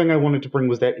particularly the thing I wanted to bring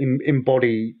was that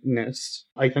embodiedness.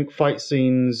 I think fight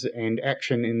scenes and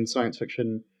action in science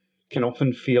fiction can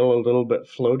often feel a little bit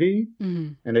floaty.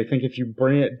 Mm-hmm. And I think if you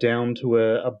bring it down to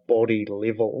a body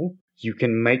level, you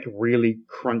can make really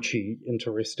crunchy,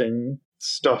 interesting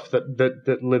stuff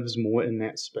that lives more in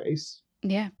that space.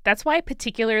 Yeah. That's why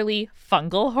particularly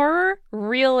fungal horror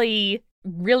really,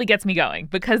 really gets me going,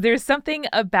 because there's something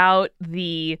about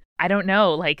the, I don't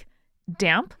know, like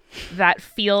damp that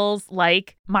feels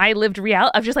like my lived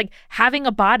reality of just like having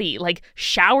a body, like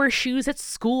shower shoes at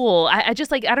school. I just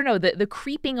like, I don't know, the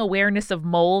creeping awareness of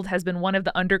mold has been one of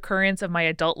the undercurrents of my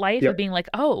adult life of being like,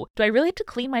 oh, do I really have to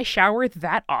clean my shower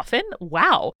that often?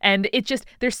 Wow. And it just,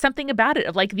 there's something about it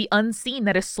of like the unseen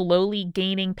that is slowly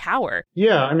gaining power.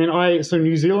 Yeah, I mean, so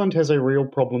New Zealand has a real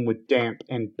problem with damp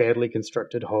and badly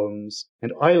constructed homes.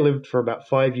 And I lived for about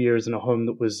 5 years in a home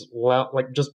that was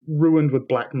like just ruined with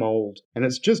black mold. And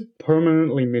it's just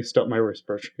permanently messed up my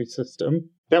respiratory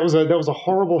system. That was a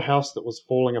horrible house that was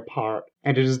falling apart,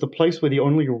 and it is the place where the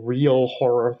only real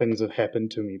horror things have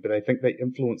happened to me, but I think they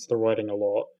influenced the writing a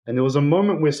lot. And there was a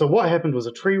moment where, so what happened was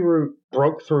a tree root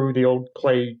broke through the old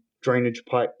clay drainage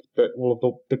pipe that all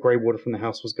of the grey water from the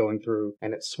house was going through,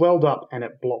 and it swelled up and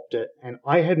it blocked it. And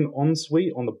I had an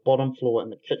ensuite on the bottom floor,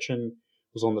 and the kitchen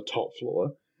was on the top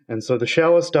floor. And so the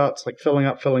shower starts like filling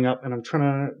up, and I'm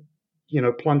trying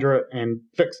to plunger it and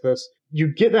fix this.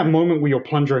 You get that moment where you're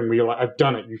plungering, where you're like, I've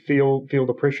done it. You feel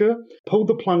the pressure. Pull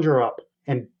the plunger up,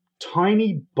 and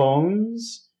tiny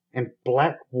bones and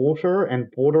black water and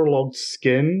waterlogged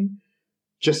skin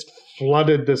just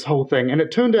flooded this whole thing. And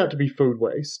it turned out to be food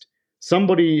waste.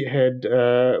 somebody had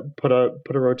put a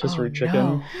rotisserie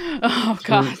chicken Oh,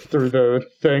 God. through the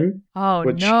thing, Oh,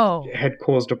 which no. had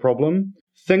caused a problem.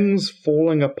 Things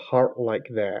falling apart like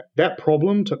that. That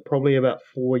problem took probably about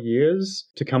 4 years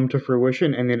to come to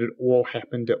fruition, and then it all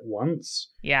happened at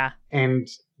once. Yeah. And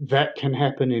that can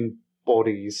happen in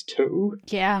bodies too.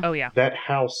 Yeah. Oh, yeah. That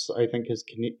house, I think, has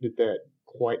connected that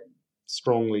quite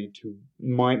strongly to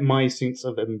my sense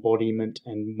of embodiment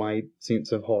and my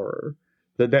sense of horror.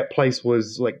 That place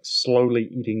was like slowly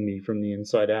eating me from the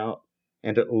inside out,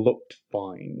 and it looked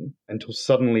fine until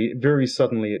suddenly, very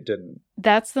suddenly, it didn't.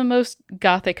 That's the most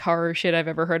gothic horror shit I've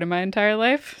ever heard in my entire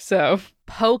life. So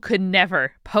Poe could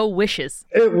never. Poe wishes.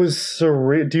 It was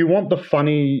surreal. Do you want the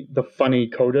funny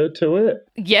coda to it?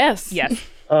 yes. Yes.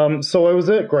 So I was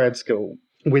at grad school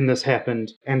when this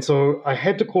happened, and so I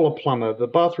had to call a plumber. The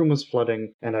bathroom was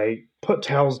flooding, and I put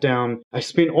towels down. I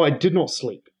did not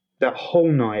sleep that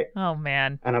whole night. Oh,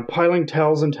 man. And I'm piling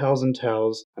towels and towels and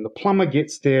towels, and the plumber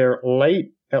gets there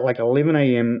late at like 11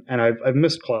 a.m. and I've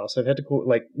missed class. I've had to call,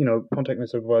 contact my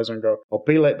supervisor and go, I'll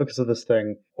be late because of this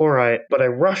thing. All right. But I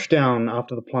rush down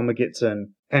after the plumber gets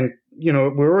in, and,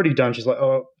 we're already done. She's like,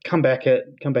 oh, come back at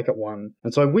 1.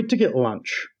 And so I went to get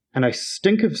lunch, and I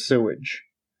stink of sewage.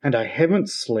 And I haven't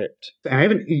slept, and I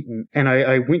haven't eaten, and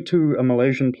I went to a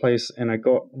Malaysian place, and I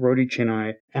got roti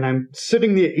canai, and I'm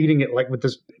sitting there eating it, like, with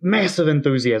this massive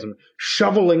enthusiasm,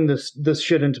 shoveling this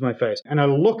shit into my face, and I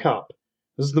look up.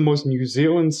 This is the most New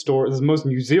Zealand story, this is the most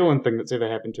New Zealand thing that's ever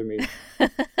happened to me.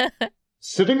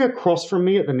 Sitting across from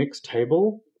me at the next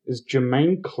table is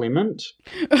Jermaine Clement,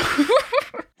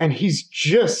 and he's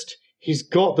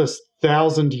got this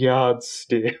 1,000-yard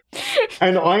stare.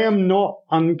 And I am not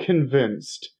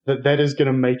unconvinced that is going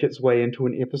to make its way into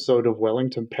an episode of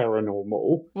Wellington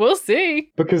Paranormal. We'll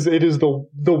see. Because it is the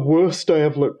worst I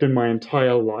have looked in my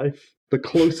entire life. The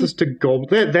closest to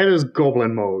goblin... That is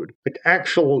goblin mode. Like,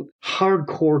 actual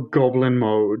hardcore goblin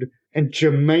mode. And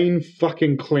Jermaine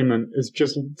fucking Clement is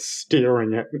just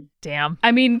staring at me. Damn.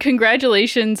 I mean,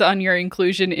 congratulations on your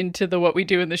inclusion into the What We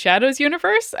Do in the Shadows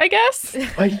universe, I guess.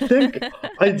 I think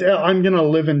I'm going to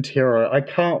live in terror. I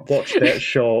can't watch that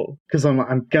show because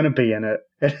I'm going to be in it.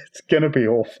 And it's going to be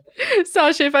awful.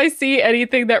 Sascha, if I see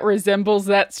anything that resembles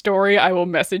that story, I will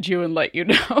message you and let you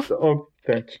know. Oh,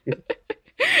 thank you.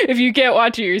 If you can't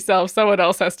watch it yourself, someone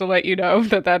else has to let you know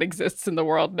that exists in the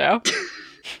world now.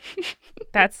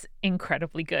 That's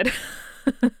incredibly good.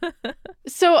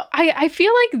 So I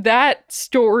feel like that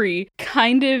story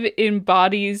kind of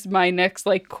embodies my next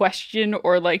question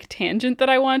or tangent that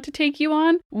I wanted to take you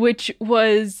on, which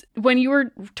was when you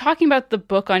were talking about the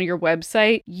book on your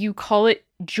website, you call it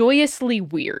Joyously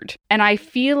Weird. And I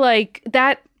feel like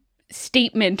that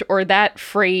statement or that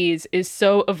phrase is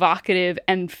so evocative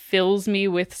and fills me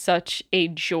with such a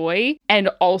joy, and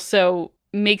also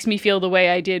makes me feel the way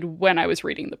I did when I was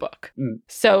reading the book.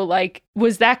 So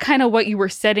was that kind of what you were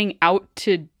setting out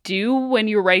to do when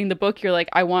you were writing the book? You're like,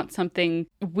 I want something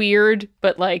weird,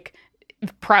 but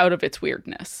proud of its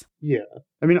weirdness. Yeah.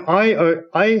 I mean,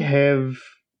 I have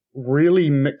really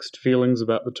mixed feelings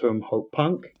about the term hope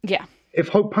punk. Yeah. If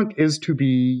hope punk is to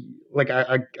be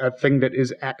a thing that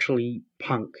is actually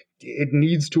punk, it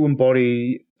needs to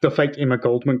embody the fake Emma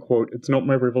Goldman quote, "It's not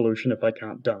my revolution if I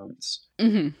can't dance."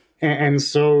 Mm-hmm. And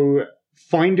so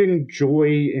finding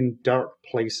joy in dark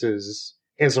places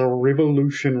as a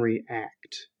revolutionary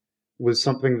act was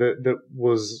something that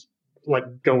was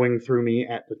going through me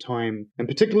at the time. And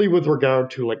particularly with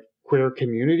regard to queer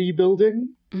community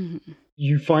building. Mm-hmm.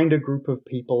 You find a group of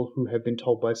people who have been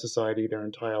told by society their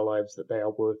entire lives that they are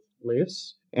worth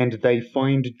less, and they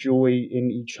find joy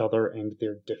in each other and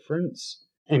their difference.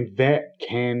 And that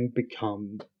can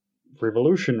become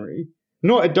revolutionary.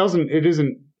 No, it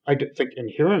isn't, I don't think,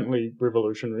 inherently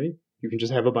revolutionary. You can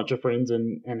just have a bunch of friends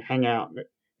and hang out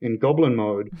in goblin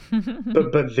mode.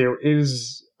 but there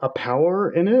is a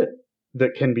power in it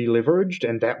that can be leveraged,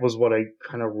 and that was what I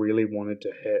kind of really wanted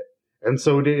to hit. And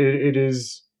so it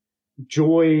is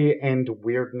joy and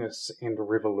weirdness and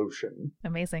revolution.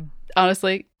 Amazing.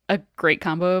 Honestly, a great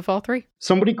combo of all three.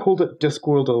 Somebody called it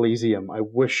Discworld Elysium. I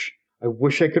wish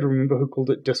I could remember who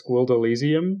called it Discworld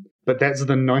Elysium, but that's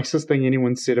the nicest thing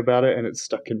anyone said about it, and it's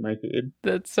stuck in my head.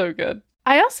 That's so good.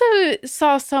 I also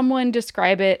saw someone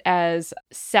describe it as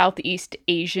Southeast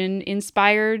Asian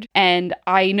inspired, and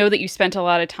I know that you spent a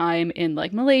lot of time in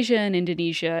Malaysia and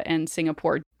Indonesia and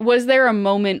Singapore. Was there a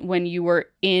moment when you were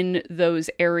in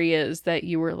those areas that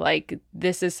you were like,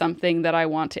 this is something that I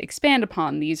want to expand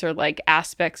upon? These are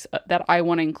aspects that I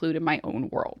want to include in my own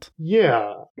world.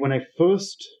 Yeah. When I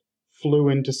first flew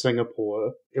into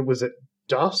Singapore, it was at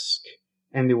dusk,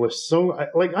 And there were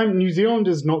New Zealand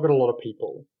has not got a lot of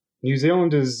people. New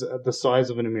Zealand is the size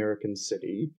of an American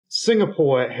city.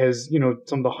 Singapore has,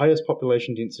 some of the highest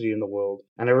population density in the world.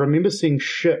 And I remember seeing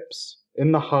ships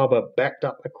in the harbour backed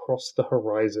up across the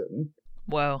horizon.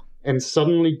 Whoa. And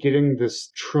suddenly getting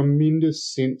this tremendous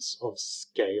sense of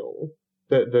scale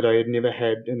that I had never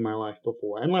had in my life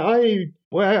before. And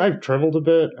I've traveled a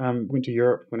bit. Went to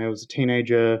Europe when I was a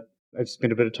teenager. I've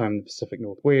spent a bit of time in the Pacific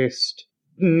Northwest.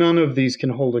 None of these can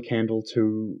hold a candle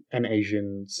to an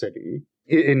Asian city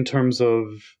in terms of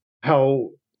how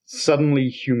suddenly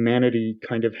humanity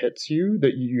kind of hits you,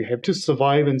 that you have to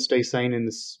survive and stay sane in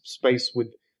this space with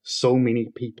so many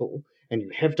people. And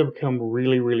you have to become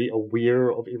really, really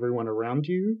aware of everyone around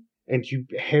you. And you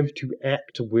have to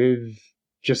act with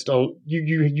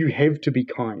you have to be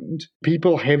kind.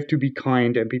 People have to be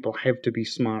kind and people have to be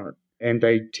smart. And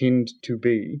they tend to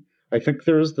be. I think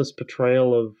there is this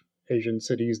portrayal of Asian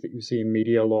cities that you see in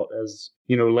media a lot as,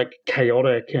 like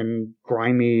chaotic and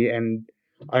grimy. And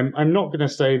I'm not going to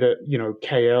say that,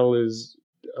 KL is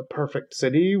a perfect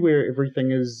city where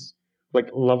everything is like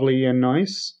lovely and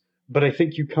nice. But I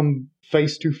think you come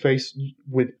face to face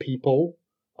with people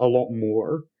a lot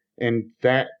more. And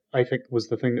that, I think, was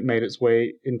the thing that made its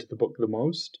way into the book the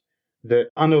most. That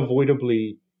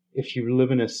unavoidably, if you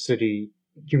live in a city,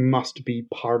 you must be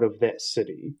part of that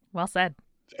city. Well said.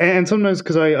 And sometimes,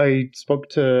 because I spoke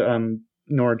to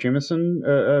Nora Jemison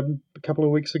a couple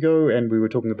of weeks ago, and we were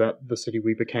talking about the city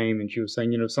we became, and she was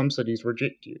saying, some cities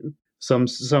reject you. Some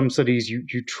cities,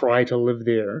 you try to live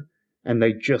there, and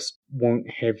they just won't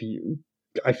have you.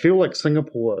 I feel like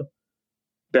Singapore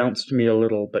bounced me a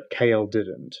little, but KL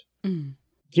didn't. Mm.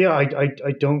 Yeah,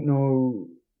 I don't know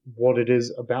what it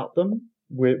is about them,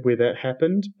 where that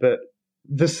happened, but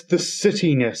the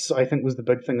cityness, I think, was the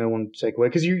big thing I wanted to take away.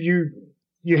 Because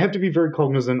you have to be very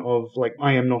cognizant of, like,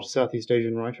 I am not a Southeast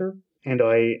Asian writer, and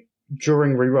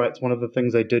during rewrites, one of the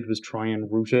things I did was try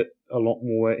and root it a lot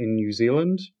more in New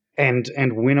Zealand. And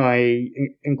when I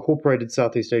incorporated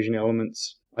Southeast Asian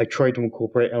elements, I tried to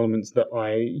incorporate elements that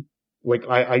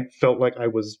I felt like I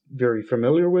was very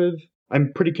familiar with.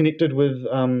 I'm pretty connected with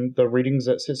the readings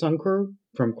at Sascha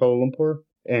from Kuala Lumpur,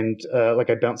 and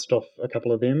I bounced off a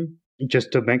couple of them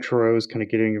just to make sure I was kind of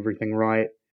getting everything right.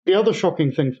 The other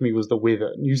shocking thing for me was the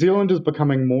weather. New Zealand is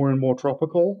becoming more and more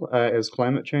tropical as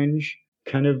climate change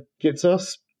kind of gets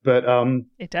us, but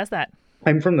it does that.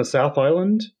 I'm from the South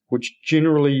Island, which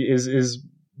generally is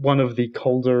one of the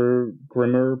colder,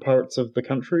 grimmer parts of the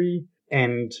country,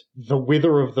 and the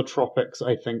weather of the tropics,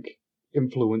 I think,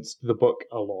 influenced the book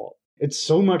a lot. It's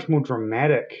so much more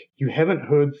dramatic. You haven't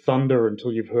heard thunder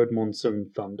until you've heard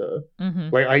monsoon thunder.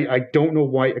 Mm-hmm. I don't know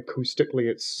why acoustically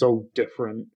it's so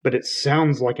different, but it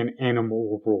sounds like an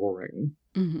animal roaring.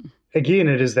 Mm-hmm. Again,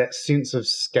 it is that sense of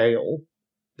scale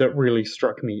that really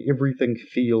struck me. Everything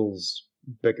feels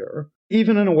bigger.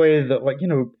 Even in a way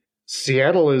that,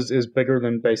 Seattle is bigger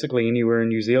than basically anywhere in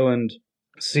New Zealand.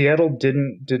 Seattle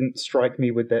didn't strike me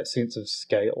with that sense of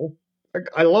scale.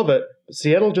 I love it.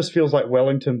 Seattle just feels like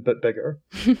Wellington, but bigger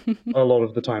a lot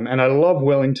of the time. And I love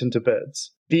Wellington to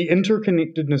bits. The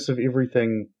interconnectedness of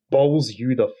everything bowls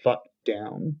you the fuck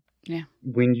down. Yeah.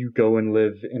 When you go and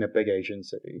live in a big Asian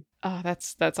city. Oh,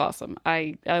 that's awesome.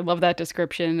 I love that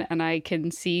description, and I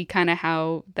can see kind of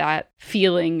how that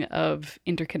feeling of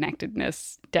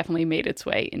interconnectedness definitely made its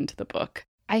way into the book.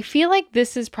 I feel like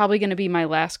this is probably going to be my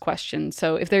last question.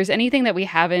 So if there's anything that we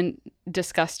haven't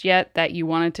discussed yet that you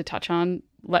wanted to touch on,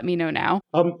 let me know now.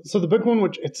 So the big one,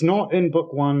 which it's not in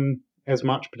book one as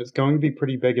much, but it's going to be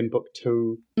pretty big in book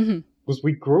two, was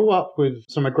we grew up with...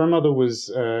 So my grandmother was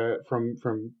from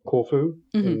Corfu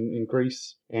in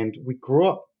Greece, and we grew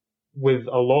up with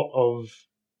a lot of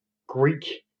Greek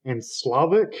and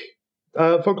Slavic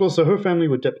folklore. So her family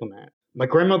were diplomats. My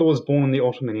grandmother was born in the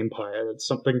Ottoman Empire. That's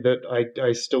something that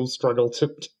I still struggle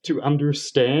to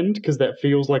understand, because that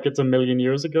feels like it's a million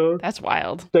years ago. That's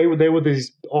wild. They were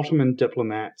these Ottoman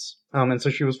diplomats. And so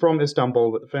she was from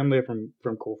Istanbul, but the family are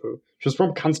from Corfu. She was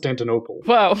from Constantinople.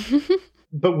 Whoa.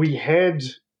 But we had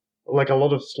a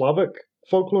lot of Slavic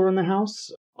folklore in the house.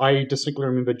 I distinctly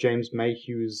remember James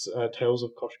Mayhew's Tales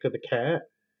of Koshka the Cat.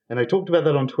 And I talked about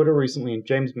that on Twitter recently, and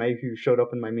James Mayhew showed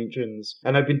up in my mentions.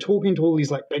 And I've been talking to all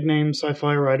these big name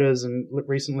sci-fi writers, and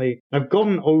recently I've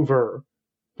gotten over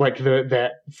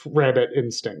that rabbit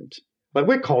instinct.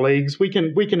 We're colleagues, we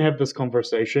can have this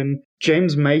conversation.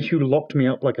 James Mayhew locked me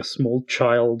up like a small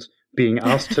child being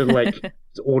asked to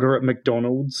order at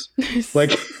McDonald's.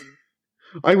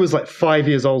 I was 5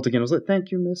 years old again. I was like,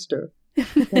 "Thank you, mister.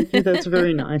 Thank you, that's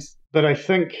very nice." But I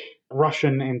think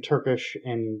Russian and Turkish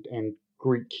and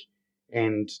Greek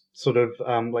and sort of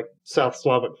like South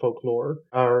Slavic folklore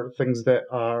are things that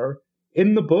are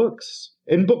in the books.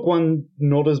 In book one,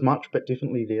 not as much, but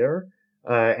definitely there,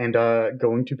 and are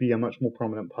going to be a much more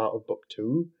prominent part of book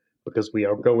two, because we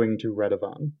are going to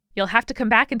Radovan. You'll have to come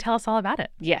back and tell us all about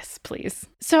it. Yes, please.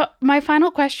 So my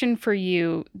final question for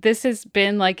you, this has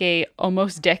been like a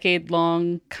almost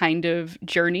decade-long kind of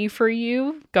journey for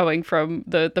you, going from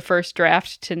the first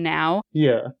draft to now.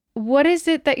 Yeah. What is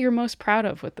it that you're most proud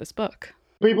of with this book?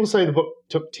 People say the book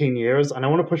took 10 years, and I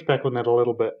want to push back on that a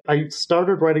little bit. I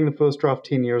started writing the first draft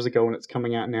 10 years ago, and it's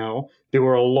coming out now. There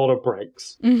were a lot of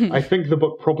breaks. Mm-hmm. I think the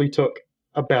book probably took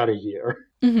about a year.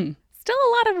 Mm-hmm. Still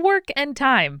a lot of work and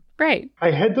time. Right.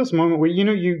 I had this moment where,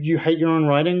 you hate your own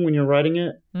writing when you're writing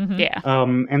it. Mm-hmm. Yeah.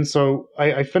 And so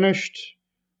I finished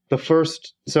the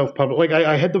first self-published. Like,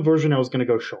 I had the version I was going to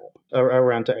go shop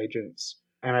around to agents.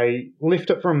 And I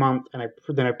left it for a month, and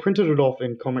then I printed it off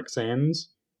in Comic Sans,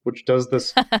 which does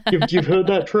this. You've heard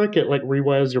that trick? It like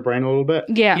rewires your brain a little bit.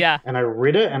 Yeah. Yeah. And I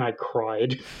read it and I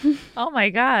cried. Oh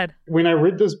my God. When I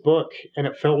read this book and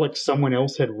it felt like someone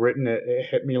else had written it, it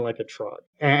hit me like a truck.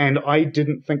 And I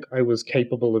didn't think I was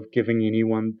capable of giving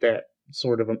anyone that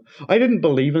sort of I didn't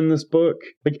believe in this book.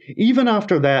 Like, even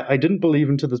after that, I didn't believe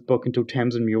into this book until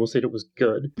Tamsin Muir said it was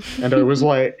good. And I was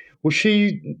like, well,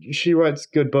 she writes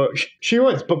good books. She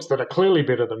writes books that are clearly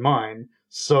better than mine.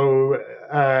 So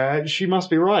she must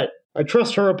be right. I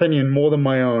trust her opinion more than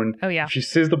my own. Oh, yeah. If she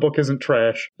says the book isn't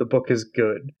trash, the book is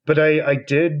good. But I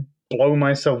did blow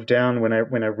myself down when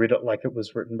I read it like it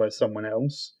was written by someone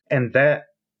else. And that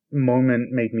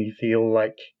moment made me feel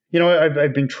like,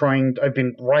 I've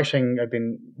been writing, I've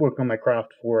been working on my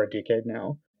craft for a decade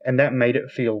now. And that made it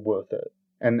feel worth it.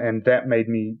 And that made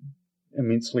me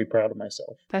immensely proud of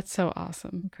myself. That's so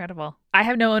awesome. Incredible. I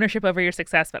have no ownership over your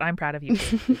success, but I'm proud of you.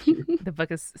 The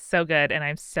book is so good, and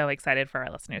I'm so excited for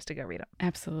our listeners to go read it.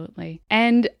 Absolutely.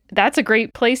 And that's a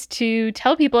great place to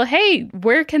tell people, hey,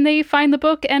 where can they find the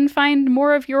book and find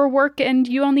more of your work and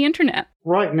you on the internet?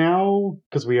 Right now,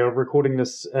 because we are recording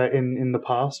this in the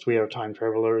past, we are time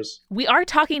travelers. We are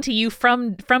talking to you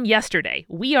from yesterday.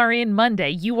 We are in Monday.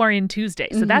 You are in Tuesday.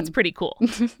 So that's pretty cool.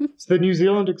 It's the New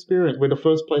Zealand experience. We're the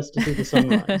first place to see the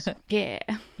sunrise. Yeah.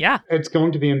 Yeah. It's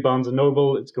going to be in Barnes &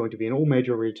 Noble. It's going to be in all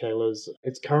major retailers.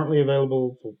 It's currently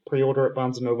available for pre-order at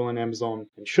Barnes & Noble and Amazon,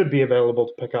 and should be available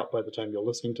to pick up by the time you're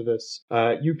listening to this.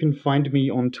 You can find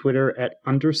me on Twitter at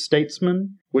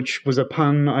Understatesman, which was a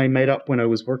pun I made up when I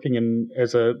was working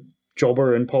as a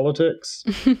jobber in politics,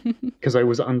 because I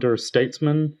was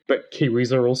understatesman, but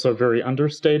Kiwis are also very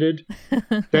understated.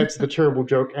 That's the terrible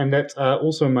joke. And that's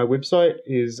also my website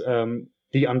is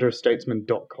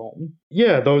theunderstatesman.com.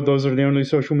 Yeah, those are the only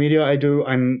social media I do.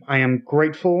 I am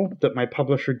grateful that my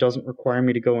publisher doesn't require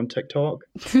me to go on TikTok.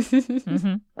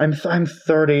 Mm-hmm. I'm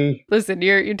 30. Listen,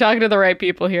 you're talking to the right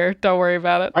people here. Don't worry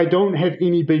about it. I don't have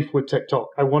any beef with TikTok.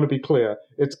 I want to be clear.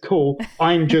 It's cool.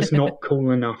 I'm just not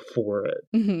cool enough for it.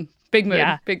 Mm-hmm. Big mood.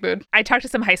 Yeah. Big mood. I talked to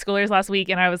some high schoolers last week,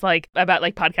 and I was like, about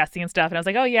like podcasting and stuff. And I was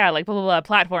like, oh yeah, like blah, blah, blah,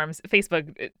 platforms,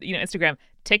 Facebook, Instagram,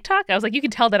 TikTok. I was like, you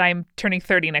can tell that I'm turning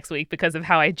 30 next week because of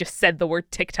how I just said the word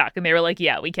TikTok. And they were like,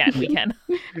 yeah, we can.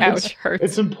 Ouch, hurts.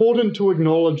 It's important to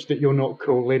acknowledge that you're not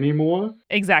cool anymore.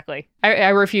 Exactly. I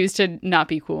refuse to not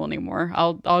be cool anymore.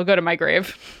 I'll go to my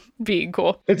grave being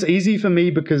cool. It's easy for me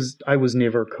because I was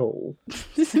never cool.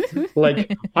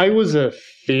 Like, I was a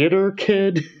theater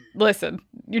kid. Listen,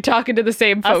 you're talking to the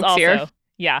same folks Us also. here.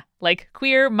 Yeah, like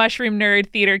queer, mushroom nerd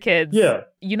theater kids. Yeah.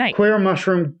 Unite. Queer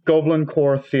mushroom goblin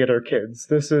core theater kids.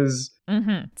 This is...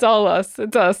 Mm-hmm. It's all us.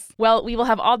 It's us. Well, we will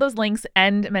have all those links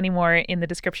and many more in the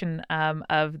description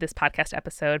of this podcast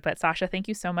episode. But Sascha, thank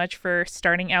you so much for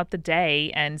starting out the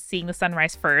day and seeing the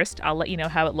sunrise first. I'll let you know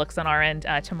how it looks on our end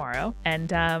tomorrow.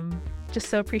 And just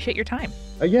so appreciate your time.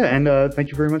 Thank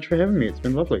you very much for having me. It's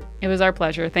been lovely. It was our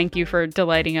pleasure. Thank you for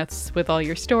delighting us with all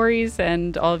your stories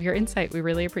and all of your insight. We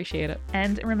really appreciate it.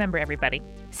 And remember, everybody,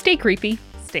 Stay creepy.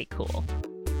 stay cool.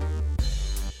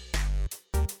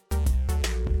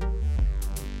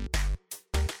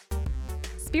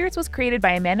 Spirits was created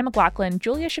by Amanda McLaughlin,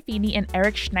 Julia Schaffini, and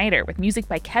Eric Schneider, with music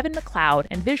by Kevin MacLeod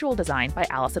and visual design by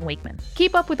Allison Wakeman.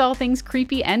 Keep up with all things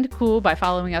creepy and cool by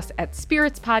following us at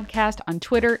Spirits Podcast on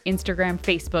Twitter, Instagram,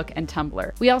 Facebook, and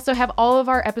Tumblr. We also have all of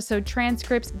our episode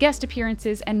transcripts, guest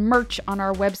appearances, and merch on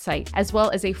our website, as well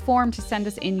as a form to send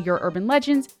us in your urban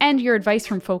legends and your advice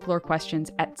from folklore questions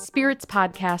at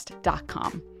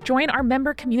spiritspodcast.com. Join our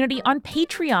member community on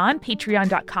Patreon,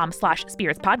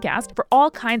 patreon.com/spiritspodcast, for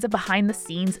all kinds of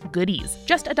behind-the-scenes goodies.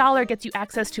 Just $1 gets you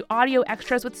access to audio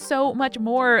extras with so much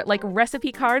more, like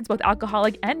recipe cards, both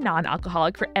alcoholic and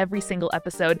non-alcoholic, for every single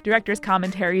episode, director's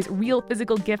commentaries, real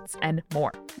physical gifts, and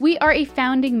more. We are a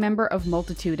founding member of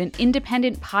Multitude, an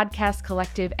independent podcast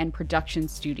collective and production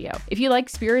studio. If you like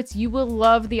spirits, you will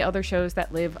love the other shows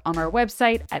that live on our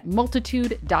website at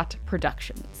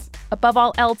multitude.productions. Above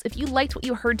all else, if you liked what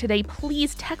you heard today,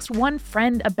 please text one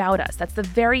friend about us. That's the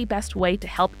very best way to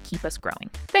help keep us growing.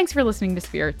 Thanks for listening to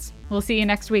Spirits. We'll see you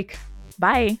next week.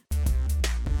 Bye.